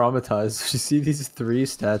traumatized. You see these 3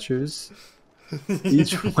 statues?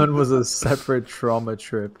 Each one was a separate trauma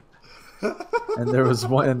trip. And there's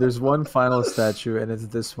one final statue, and it's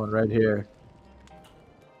this one right here.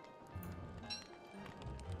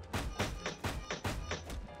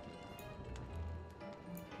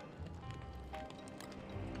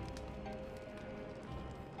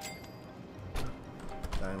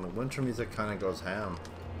 Dang, the winter music kind of goes ham.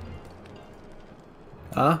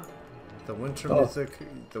 Huh? The winter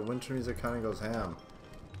music kind of goes ham.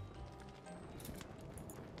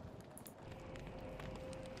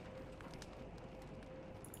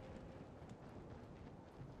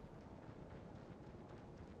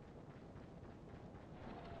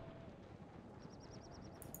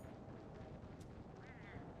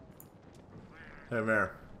 Hey,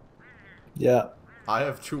 Mare. Yeah, I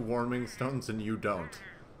have 2 warming stones and you don't.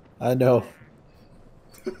 I know.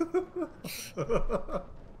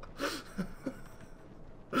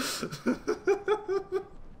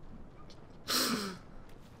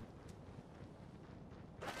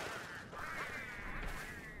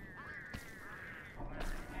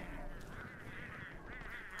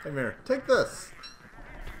 Hey, Mare, take this.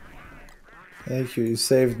 Thank you, you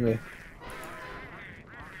saved me.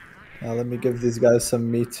 Now let me give these guys some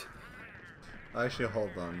meat. Actually, hold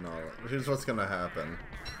on. No, here's what's gonna happen.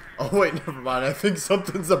 Oh wait, never mind. I think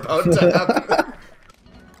something's about to happen.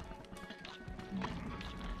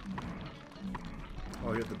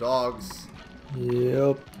 Oh, hit the dogs.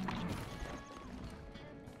 Yep.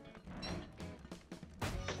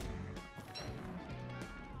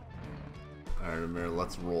 Alright, Amir,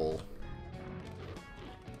 let's roll.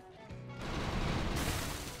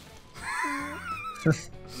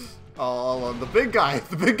 Oh, the big guy.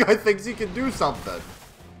 The big guy thinks he can do something.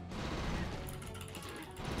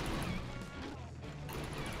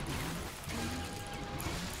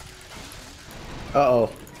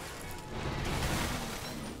 Uh-oh.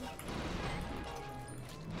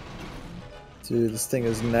 Dude, this thing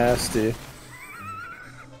is nasty.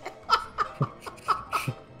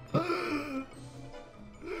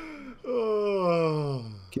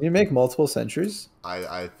 Can you make multiple sentries?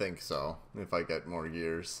 I think so, if I get more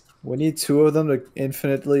years. We need 2 of them to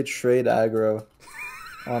infinitely trade aggro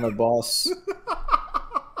on a boss.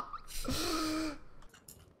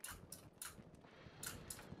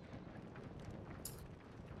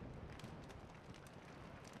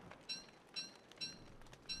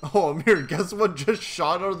 Oh, Amir, guess what just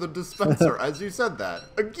shot out of the dispenser as you said that?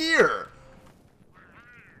 A gear!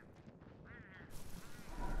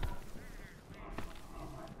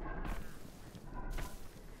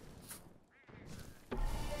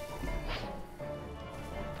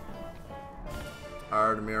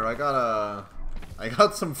 Alright, Amir, I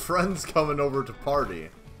got some friends coming over to party.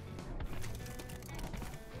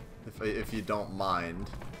 If you don't mind.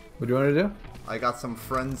 What do you want to do? I got some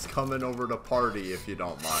friends coming over to party if you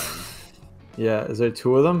don't mind. Yeah, is there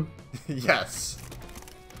 2 of them? Yes.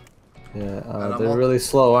 Yeah, And they're really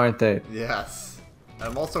slow, aren't they? Yes.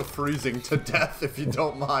 I'm also freezing to death if you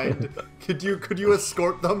don't mind. Could you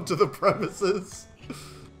escort them to the premises?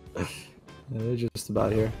 Yeah, they're just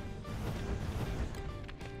about here.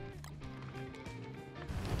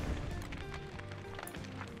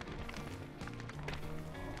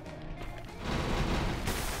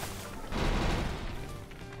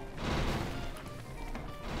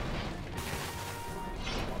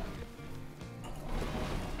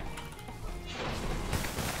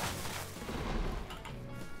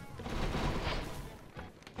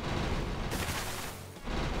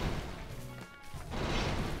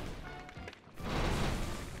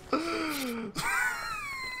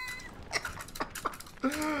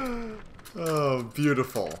 Oh,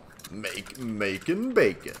 beautiful. Making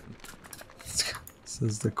bacon. This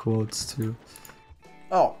is the quotes too.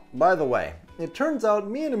 Oh, by the way, it turns out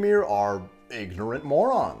me and Amir are ignorant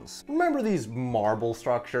morons. Remember these marble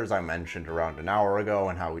structures I mentioned around an hour ago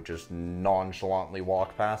and how we just nonchalantly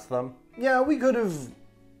walk past them? Yeah, we could have...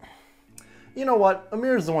 You know what?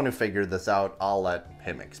 Amir's the one who figured this out. I'll let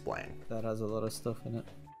him explain. That has a lot of stuff in it.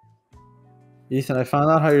 Ethan, I found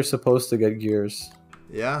out how you're supposed to get gears.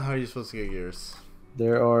 Yeah, how are you supposed to get gears?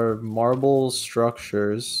 There are marble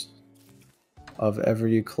structures of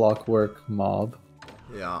every clockwork mob.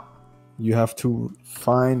 Yeah. You have to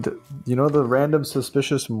find, you know, the random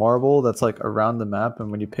suspicious marble that's like around the map,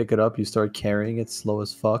 and when you pick it up, you start carrying it slow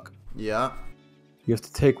as fuck. Yeah. You have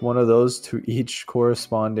to take one of those to each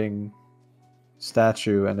corresponding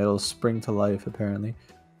statue, and it'll spring to life, apparently.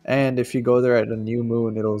 And if you go there at a new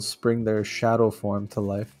moon, it'll spring their shadow form to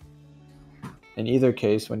life. In either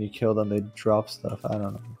case, when you kill them, they drop stuff. I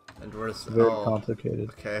don't know. And we're It's very complicated.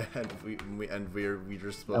 Okay, and we're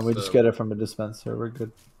just supposed And we to... just get it from a dispenser. We're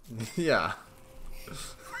good. Yeah.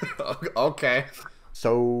 Okay.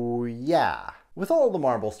 So, yeah. With all the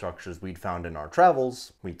marble structures we'd found in our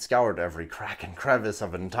travels, we'd scoured every crack and crevice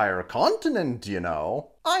of an entire continent, you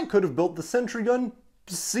know. I could have built the sentry gun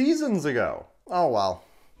seasons ago. Oh well.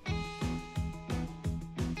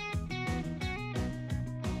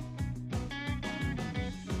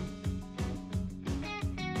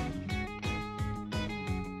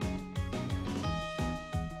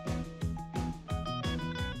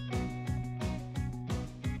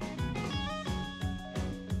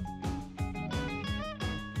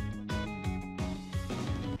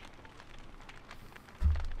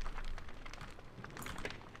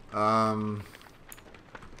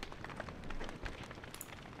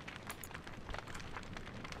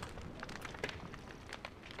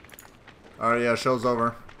 Alright, yeah, show's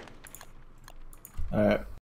over.